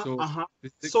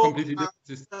 This completely different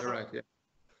system. You're right, yeah.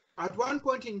 At one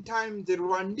point in time, the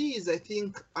Rwandese, I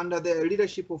think, under the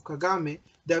leadership of Kagame,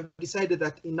 they have decided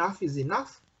that enough is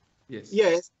enough. Yes.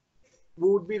 Yes, we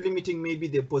would be limiting maybe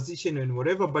the position and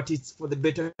whatever, but it's for the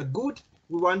better good.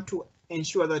 We want to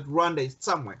ensure that Rwanda is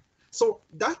somewhere. So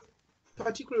that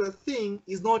particular thing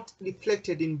is not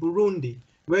reflected in Burundi,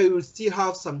 where you will still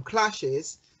have some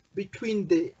clashes between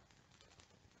the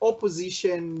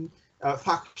opposition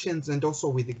factions and also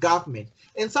with the government.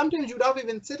 And sometimes you'd have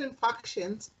even certain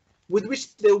factions with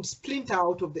which they would splinter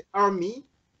out of the army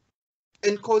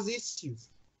and cause issues.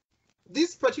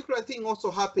 This particular thing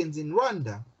also happens in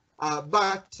Rwanda,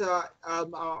 but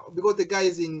because the guy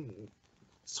is in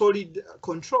solid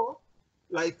control,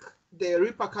 like the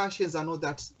repercussions are not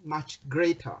that much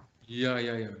greater.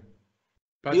 Yeah.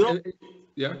 But sorry.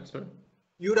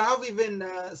 You'd have even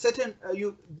certain,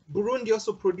 Burundi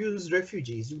also produce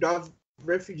refugees. You'd have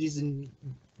refugees in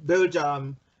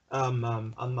Belgium,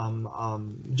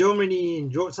 Germany,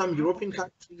 and some European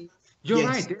countries. You're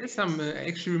right. There is some, I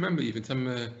actually remember even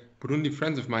some Burundi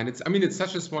friends of mine. It's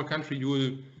such a small country, you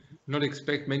will not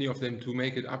expect many of them to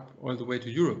make it up all the way to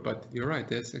Europe. But you're right,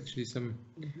 there's actually some.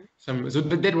 So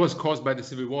that was caused by the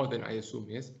civil war, then I assume,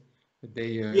 yes? That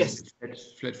they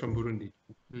fled from Burundi.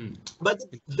 But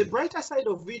the brighter side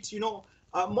of it,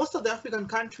 most of the African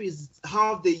countries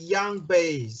have the young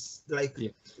base, like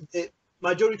the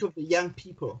majority of the young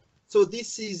people. So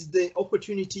this is the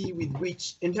opportunity with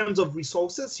which, in terms of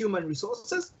resources, human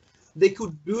resources, they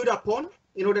could build upon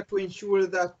in order to ensure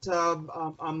that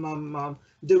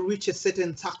they reach a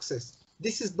certain success.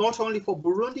 This is not only for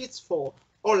Burundi, it's for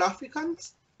all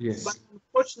Africans. Yes. But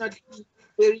unfortunately,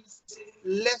 there is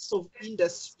less of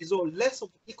industries or less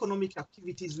of economic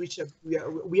activities which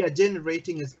we are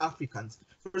generating as Africans.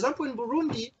 For example, in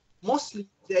Burundi, mostly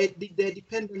they're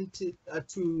dependent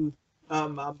to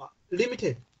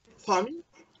limited farming.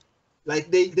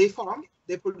 Like they farm,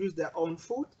 they produce their own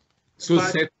food. So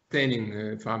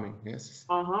self-sustaining farming, yes.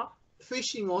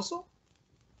 Fishing also.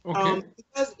 Okay.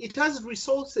 It has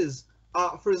resources.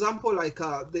 For example, like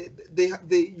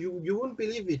you won't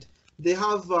believe it. They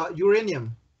have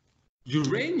uranium.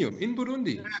 Uranium in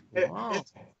Burundi. Wow.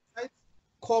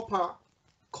 Copper,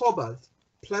 cobalt,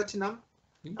 platinum,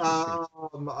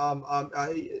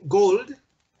 gold,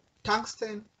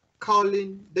 tungsten,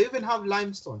 kaolin. They even have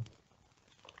limestone.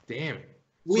 Damn.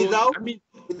 Without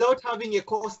having a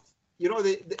cost.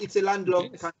 It's a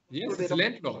landlocked country. Yes, it's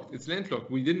landlocked. It's landlocked.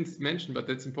 We didn't mention, but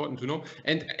that's important to know.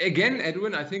 And again,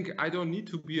 Edwin, I think I don't need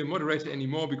to be a moderator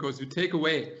anymore because you take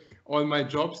away all my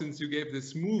job since you gave the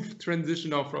smooth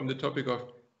transition now from the topic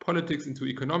of politics into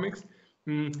economics.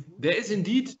 There is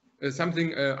indeed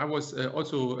something I was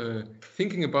also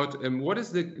thinking about. What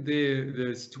is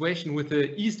the situation with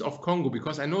the east of Congo?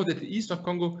 Because I know that the east of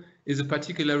Congo is a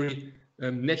particularly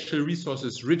natural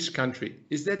resources rich country.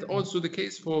 Is that also the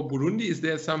case for Burundi? Is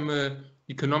there some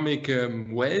economic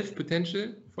wealth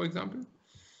potential, for example?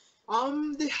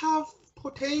 They have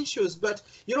potentials, but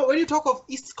when you talk of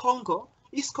East Congo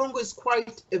is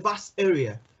quite a vast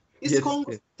area. East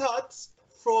Congo starts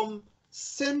from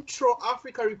Central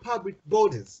Africa Republic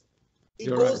borders. It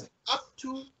goes up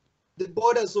to the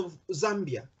borders of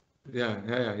Zambia.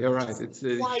 Yeah, you're right. It's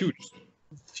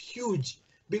huge.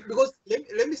 Because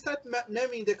let me start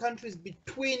naming the countries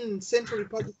between Central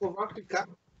Republic of Africa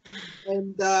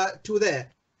and to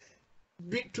there.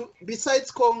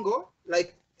 Besides Congo,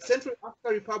 like Central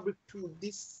Africa Republic to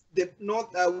the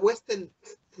northwestern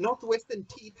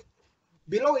tip.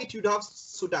 Below it, you'd have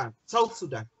Sudan, South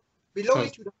Sudan. Below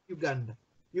it, you'd have Uganda.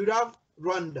 You'd have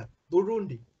Rwanda,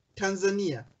 Burundi,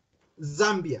 Tanzania,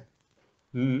 Zambia.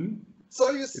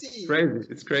 So you see,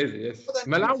 it's crazy. Yes,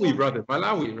 Malawi, brother,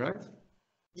 Malawi, right?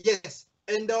 Yes,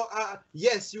 and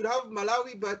yes, you'd have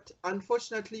Malawi, but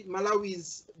unfortunately, Malawi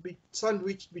is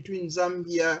sandwiched between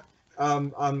Zambia,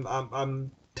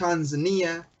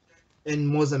 Tanzania, and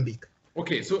Mozambique.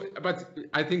 Okay, so but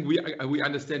I think we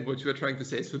understand what you are trying to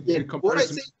say. So the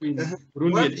comparison between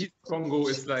Burundi and East Congo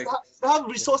is like you have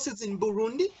resources in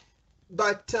Burundi,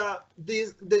 but the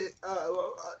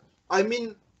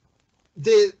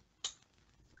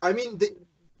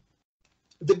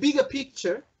bigger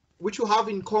picture which you have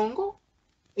in Congo,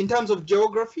 in terms of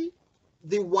geography,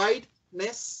 the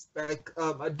wideness, like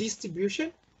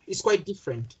distribution, is quite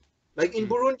different. Like in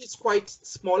Burundi, it's quite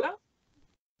smaller,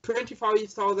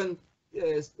 25,000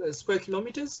 square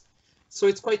kilometers, so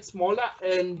it's quite smaller.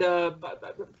 And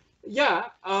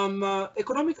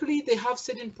economically they have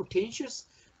certain potentials,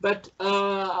 but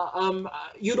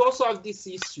you'd also have this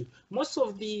issue. Most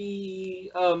of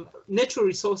the natural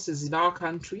resources in our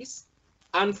countries,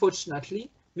 unfortunately,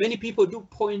 many people do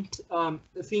point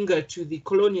the finger to the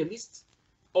colonialists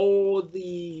or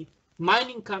the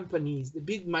mining companies, the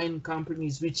big mining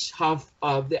companies which have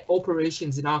their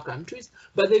operations in our countries,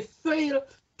 but they fail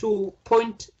to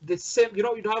point the same. You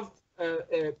know, you'd have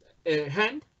a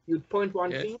hand, you'd point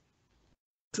one thing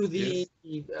to the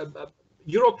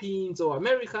Europeans or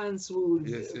Americans who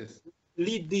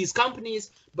lead these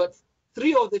companies, but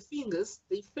three of the fingers,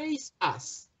 they face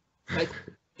us, like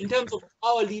in terms of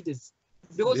our leaders,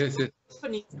 because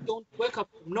companies don't wake up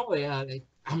from nowhere like,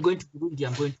 I'm going to Burundi,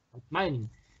 I'm going to mining.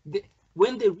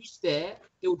 When they reach there,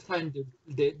 they would find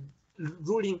the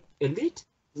ruling elite,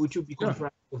 which would be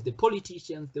comprised of the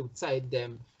politicians. They would cite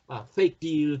them fake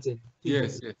deals and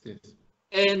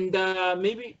and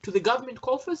maybe to the government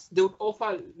coffers, they would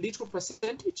offer a little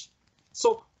percentage.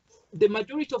 So the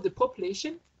majority of the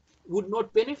population would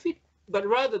not benefit, but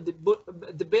rather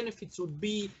the benefits would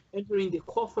be entering the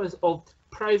coffers of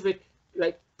private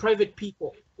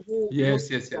people. Who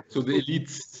So the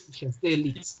elites. The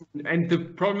elites. And the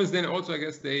problem is then also, I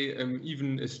guess, they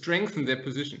even strengthen their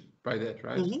position by that,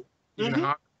 right? Even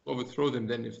harder to overthrow them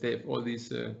then if they have all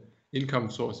these income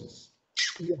sources.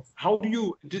 Yes. How do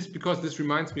you, just because this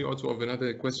reminds me also of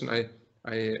another question I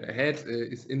had,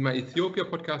 is in my Ethiopia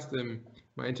podcast,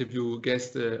 my interview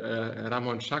guest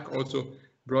Ramon Shak also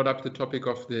brought up the topic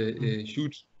of the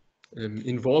huge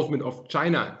involvement of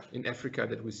China in Africa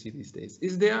that we see these days.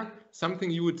 Is there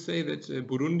something you would say that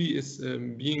Burundi is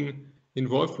being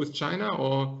involved with China,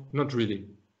 or not really?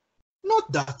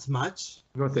 Not that much.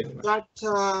 Not that much.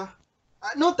 But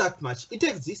not that much. It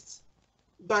exists,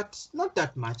 but not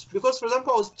that much. Because, for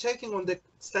example, I was checking on the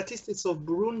statistics of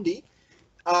Burundi.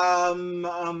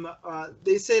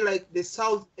 They say like the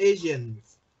South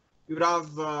Asians, you have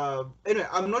anyway,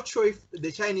 I'm not sure if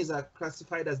the Chinese are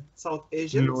classified as South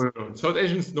Asians. No. South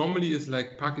Asians normally is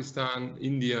like Pakistan,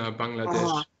 India,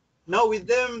 Bangladesh. Now with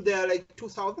them, they are like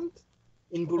 2,000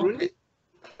 in Burundi.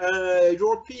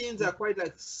 Europeans are quite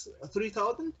like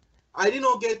 3,000. I did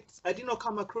not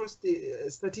come across the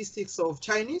statistics of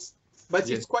Chinese, but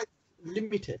it's quite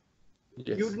limited.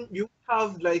 Yes. You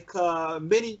have like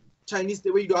many Chinese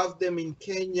the way you have them in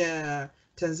Kenya,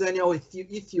 Tanzania, or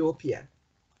Ethiopia.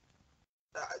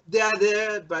 They are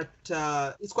there, but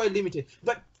it's quite limited.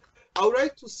 But I would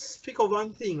like to speak of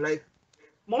one thing, like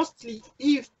mostly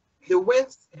if the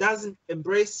West doesn't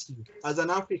embrace you as an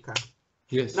African,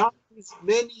 now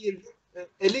many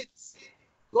elites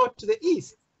go to the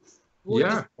East.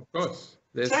 Of course.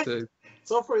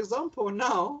 So, for example,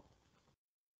 now,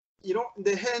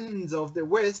 the hands of the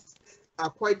West are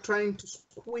quite trying to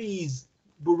squeeze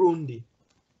Burundi.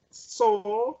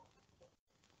 So,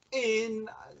 in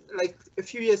like a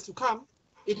few years to come,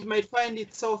 it might find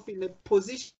itself in a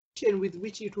position with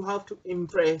which it will have to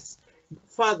impress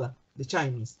further the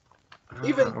Chinese.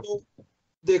 Even though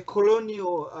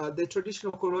the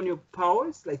traditional colonial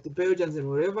powers, like the Belgians and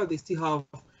whatever, they still have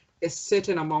a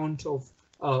certain amount of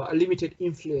a limited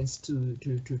influence to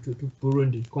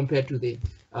Burundi compared to the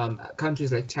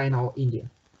countries like China or India.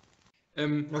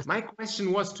 My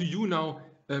question was to you now,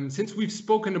 since we've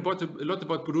spoken a lot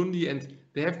about Burundi, and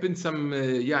there have been some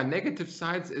negative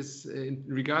sides as in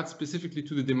regards specifically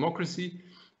to the democracy,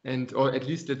 or at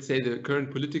least let's say the current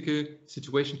political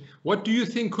situation. What do you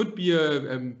think could be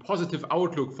a positive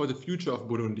outlook for the future of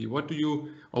Burundi? What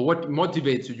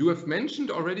motivates you? You have mentioned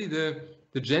already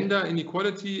the gender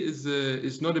inequality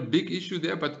is not a big issue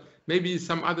there, but maybe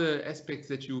some other aspects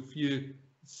that you feel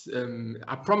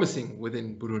are promising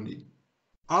within Burundi.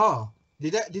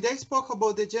 Did I spoke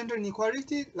about the gender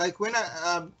inequality? Like when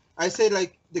I say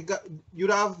like you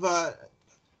have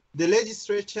the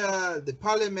legislature, the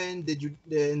parliament,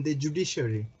 and the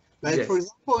judiciary. Like for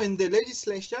example, in the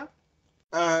legislature,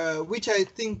 which I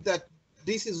think that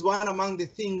this is one among the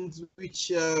things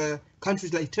which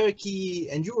countries like Turkey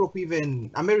and Europe,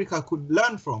 even America, could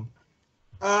learn from.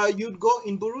 You'd go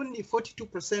in Burundi,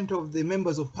 42% of the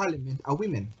members of parliament are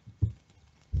women.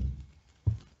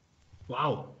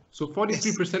 Wow. So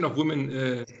 43% of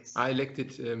women are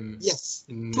elected. To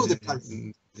the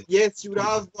parliament. Yes, you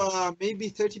have maybe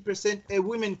 30% a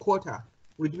women quota,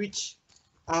 with which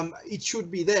it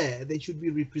should be there. They should be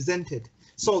represented.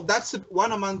 So that's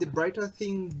one among the brighter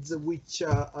things which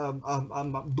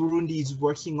Burundi is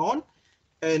working on,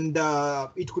 and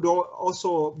it could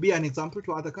also be an example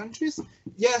to other countries.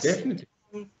 Yes, definitely.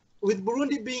 with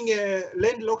Burundi being a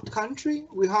landlocked country,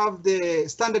 we have the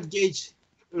standard gauge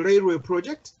railway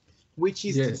project, which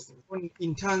is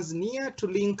in Tanzania to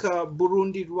link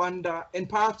Burundi, Rwanda, and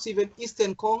perhaps even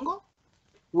Eastern Congo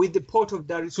with the port of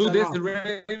Dar es Salaam. So there's a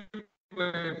railway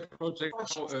project.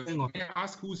 May I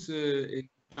ask who's in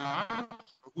charge?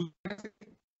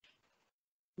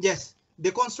 Yes,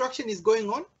 the construction is going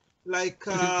on, like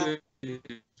to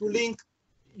link.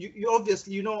 You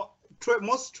obviously, you know,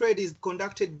 most trade is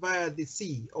conducted via the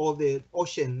sea or the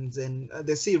oceans and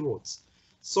the sea roads.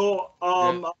 So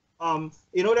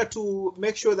in order to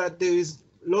make sure that there is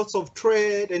lots of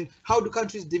trade, and how do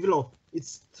countries develop?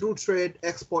 It's through trade,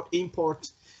 export,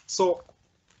 import. So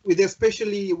with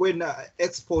especially when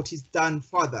export is done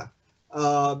further,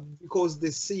 because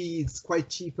the sea is quite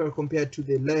cheaper compared to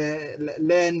the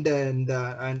land and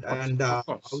I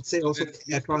would say also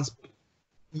air transport.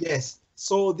 Yes.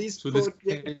 So this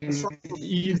project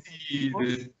easy.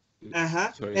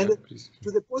 Sorry, and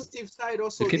to the positive side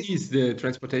also, it can ease the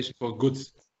transportation for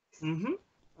goods.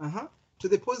 To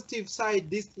the positive side,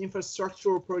 these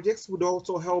infrastructural projects would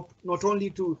also help not only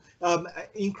to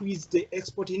increase the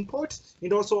export-import,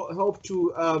 it also help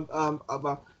to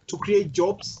create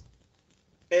jobs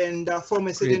and form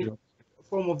a certain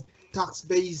form of tax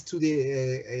base to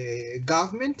the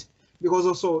government, because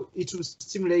also it will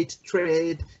stimulate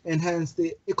trade, enhance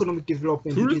the economic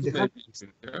development in the country.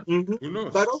 Who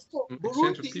knows? But also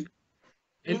Burundi.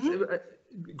 And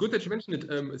good that you mentioned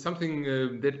it. Something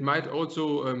that might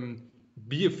also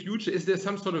be a future. Is there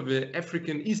some sort of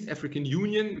East African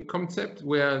Union concept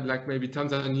where, like maybe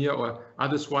Tanzania or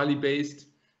other Swahili-based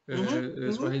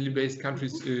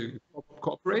countries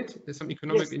cooperate? There's some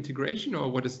economic integration, or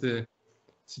what is the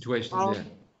situation there?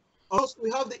 Also,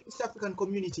 we have the East African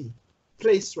Community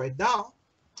placed right now.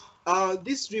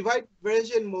 This revived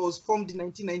version was formed in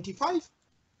 1995,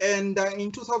 and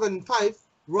in 2005,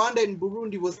 Rwanda and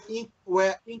Burundi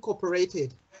were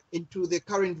incorporated into the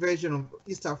current version of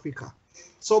East Africa.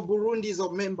 So Burundi is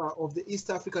a member of the East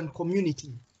African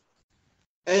Community,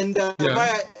 and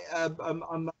via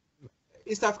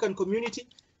East African Community,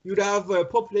 you'd have a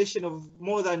population of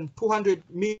more than 200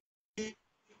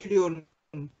 million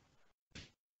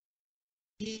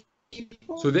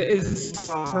people. So there is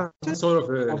sort of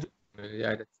a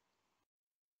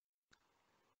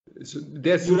so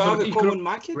there's you have a common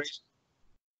market.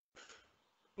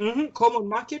 Common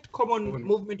market, common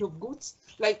movement of goods,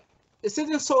 like a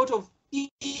certain sort of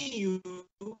EU.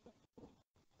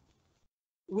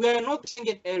 We are not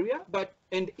Schengen area,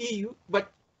 and EU,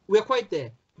 but we are quite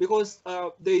there because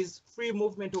there is free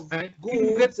movement of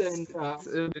goods and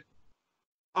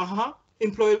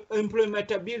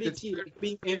employmentability, like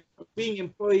being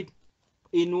employed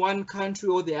in one country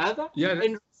or the other.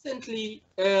 And recently,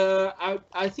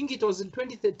 I think it was in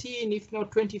 2013, if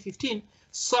not 2015,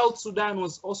 South Sudan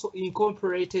was also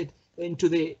incorporated into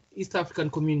the East African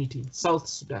Community, South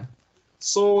Sudan.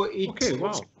 So it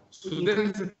So there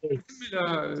is a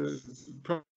similar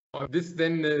this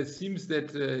then seems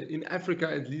that in Africa,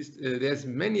 at least, there's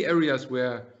many areas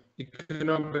where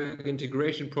economic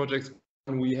integration projects.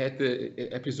 We had the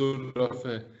episode of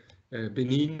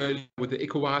Benin with the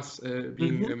ECOWAS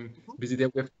being busy there.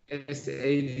 We have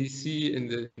SADC in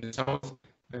the south.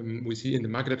 We see in the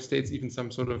Maghreb states even some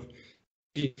sort of.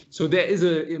 So there is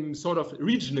a sort of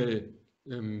regional,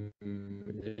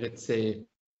 let's say,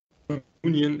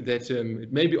 union that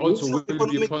maybe also will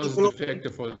be a positive factor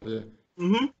for the.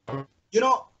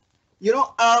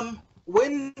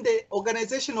 When the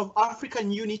Organization of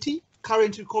African Unity,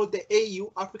 currently called the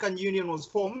AU, African Union, was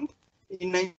formed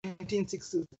in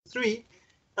 1963,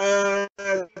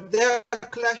 there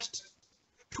clashed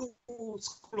two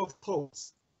schools of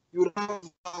thoughts. You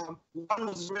have one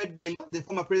was read by the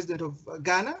former president of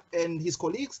Ghana and his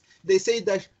colleagues. They said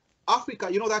that Africa,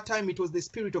 that time it was the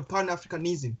spirit of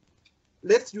Pan-Africanism.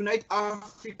 Let's unite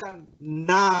Africa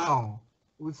now.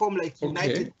 We form like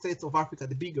United States of Africa,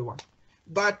 the bigger one.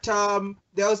 But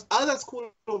there was other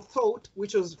school of thought,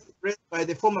 which was read by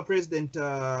the former president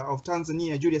of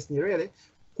Tanzania, Julius Nyerere,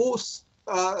 who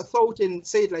thought and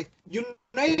said, like,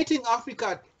 uniting Africa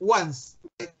at once,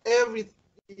 like everything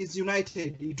is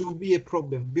united, it will be a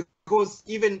problem, because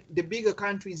even the bigger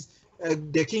countries,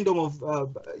 the Kingdom of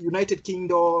United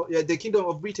Kingdom, the Kingdom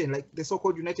of Britain, like the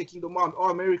so-called United Kingdom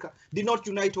or America, did not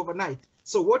unite overnight.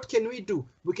 So what can we do?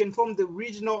 We can form the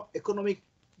regional economic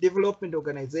development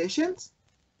organizations.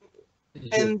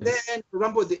 And then, for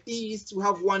example, the East, we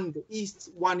have one in the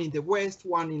East, one in the West,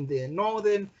 one in the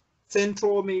Northern,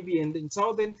 Central maybe, and then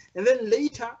Southern. And then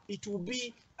later it will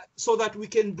be so that we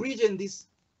can bridge in these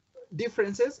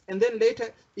differences. And then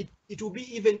later it will be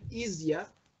even easier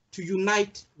to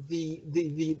unite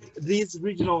these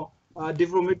regional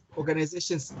development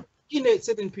organizations in a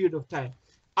certain period of time.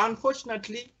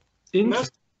 Unfortunately,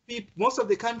 most of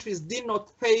the countries did not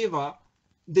favor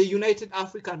the United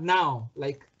Africa now,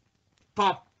 like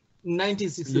PAP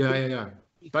 1963. Yeah.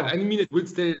 But I mean, it will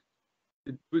still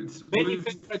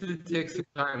take some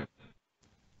time.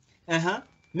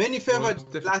 Many favored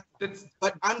that,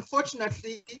 but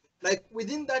unfortunately, like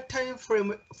within that time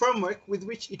framework with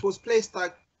which it was placed,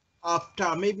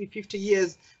 after maybe 50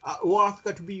 years, for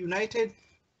Africa to be united,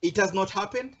 it has not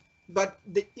happened. But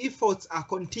the efforts are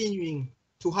continuing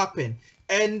to happen.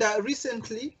 And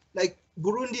recently, like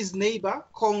Burundi's neighbor,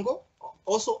 Congo,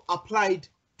 also applied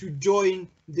to join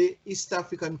the East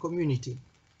African community.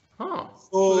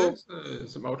 So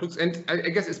there's some outlooks. And I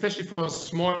guess especially for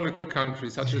smaller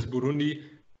countries such as Burundi,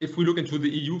 if we look into the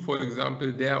EU, for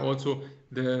example, there also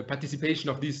the participation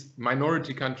of these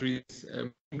minority countries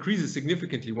increases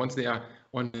significantly once they are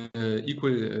on an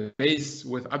equal base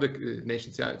with other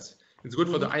nations. Yeah, it's good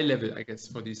for the eye level, I guess,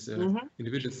 for these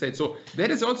individual states. So that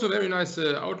is also a very nice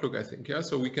outlook, I think. Yeah,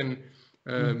 so we can,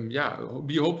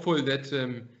 be hopeful that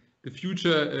the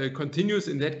future continues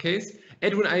in that case.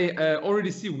 Edwin, I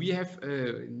already see we have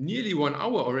nearly 1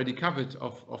 hour already covered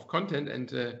of content,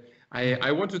 and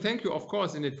I want to thank you, of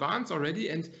course, in advance already.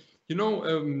 And you know,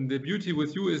 the beauty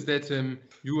with you is that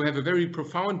you have a very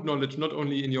profound knowledge, not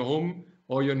only in your home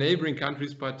or your neighboring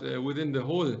countries, but within the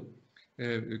whole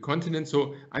continent.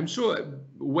 So I'm sure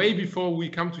way before we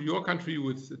come to your country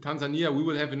with Tanzania, we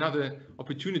will have another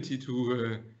opportunity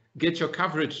to get your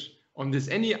coverage on this.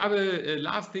 Any other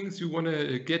last things you want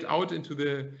to get out into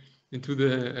the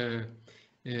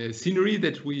scenery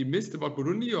that we missed about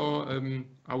Burundi, or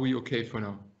are we okay for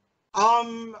now?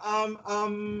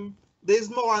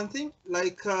 There's more one thing,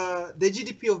 like the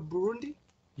GDP of Burundi.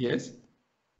 Yes.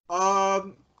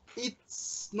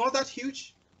 It's not that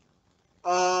huge.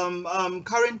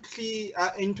 Currently,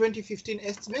 in 2015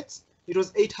 estimates, it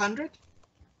was 800.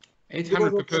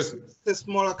 800 per person. It's a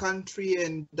smaller country,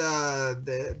 and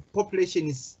the population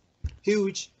is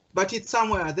huge, but it's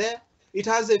somewhere there. It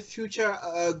has a future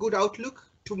good outlook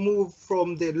to move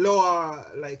from the lower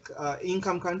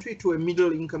income country to a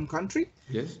middle income country.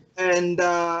 Yes. And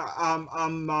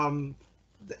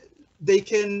they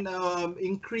can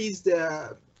increase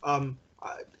their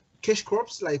cash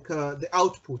crops, like the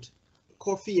output,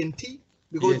 coffee and tea,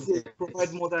 because they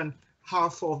provide more than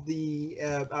half of the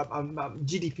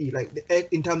GDP, like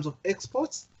in terms of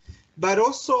exports. But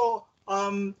also,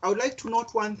 I would like to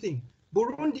note one thing.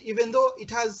 Burundi, even though it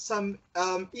has some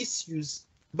issues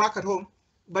back at home,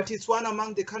 but it's one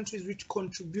among the countries which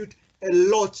contribute a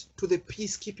lot to the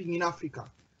peacekeeping in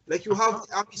Africa. Like you have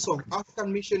AMISOM,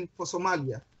 African Mission for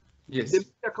Somalia. Yes. The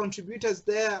major contributors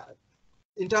there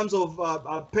in terms of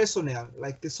personnel,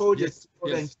 like the soldiers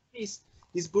in peace,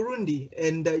 is Burundi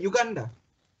and Uganda.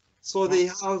 So they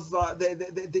have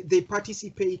they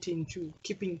participate into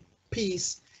keeping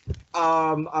peace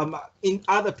in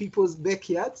other people's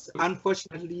backyards.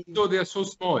 Unfortunately, so they are so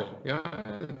small. Yeah.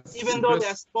 Even though they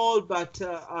are small, but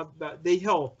they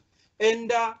help.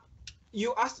 And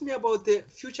you asked me about the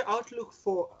future outlook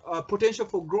for potential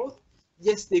for growth.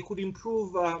 Yes, they could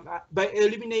improve by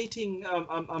eliminating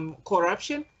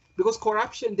corruption, because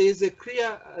corruption, there's a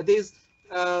clear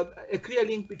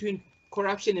link between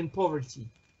corruption and poverty.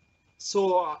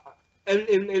 So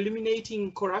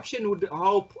eliminating corruption would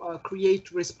help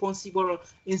create responsible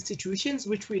institutions,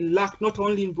 which we lack not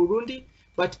only in Burundi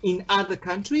but in other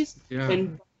countries. Yeah.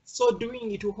 And so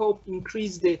doing it will help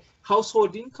increase the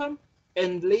household income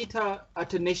and later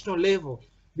at a national level,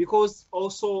 because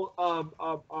also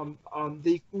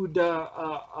they could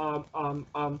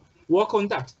work on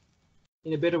that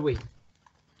in a better way.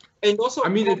 And also, I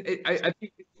mean, I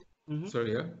think.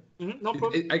 Sorry, yeah. No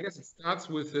problem. I guess it starts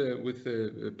with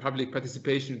public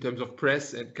participation in terms of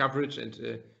press and coverage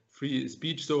and free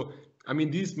speech. So, I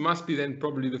mean, these must be then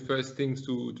probably the first things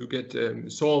to get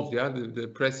solved. Yeah, the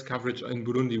press coverage in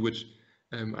Burundi, which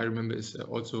I remember is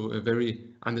also very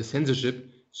under censorship.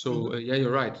 So, yeah,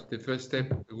 you're right. The first step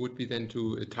would be then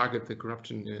to target the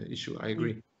corruption issue. I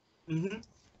agree. And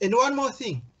one more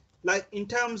thing, like in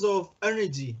terms of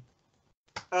energy,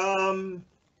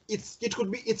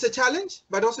 it's a challenge,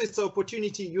 but also it's an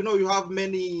opportunity. You know, you have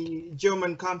many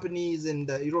German companies and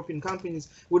European companies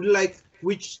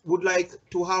which would like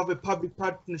to have a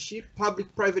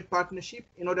public-private partnership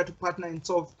in order to partner and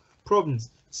solve problems.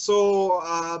 So,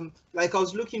 like I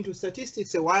was looking to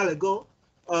statistics a while ago,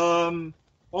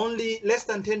 only less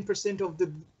than 10% of the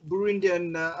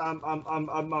Burundian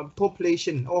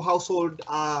population or household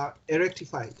are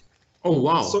electrified. Oh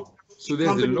wow! So So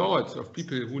there's a lot of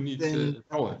people who need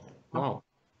power. Wow.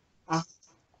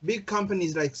 Big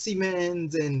companies like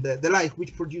Siemens and the like,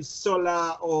 which produce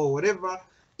solar or whatever.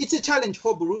 It's a challenge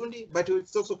for Burundi, but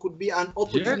it also could be an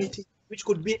opportunity which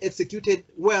could be executed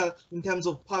well in terms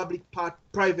of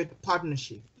public-private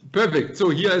partnership. Perfect. So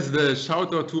here's the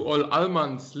shout out to all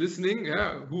Almans listening,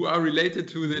 who are related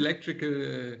to the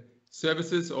electrical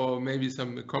services or maybe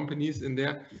some companies in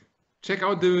there. Check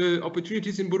out the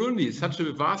opportunities in Burundi. Such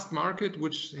a vast market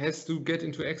which has to get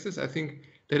into access. I think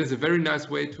that is a very nice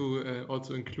way to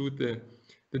also include the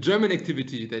German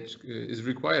activity that is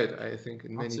required, I think,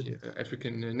 in many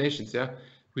African nations. Yeah,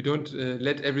 we don't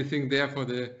let everything there for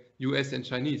the US and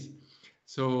Chinese.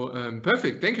 So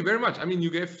perfect. Thank you very much. I mean, you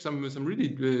gave some really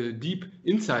deep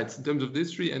insights in terms of the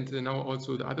history and now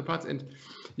also the other parts. And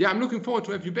yeah, I'm looking forward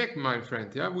to have you back, my friend.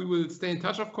 Yeah, we will stay in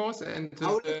touch, of course. And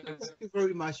thank you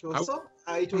very much. Also,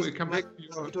 it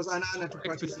was an honor to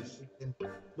participate. And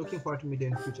looking forward to meeting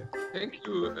in the future.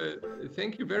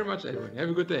 Thank you very much, Edwin. Have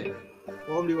a good day.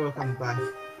 Warmly welcome.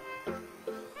 Bye.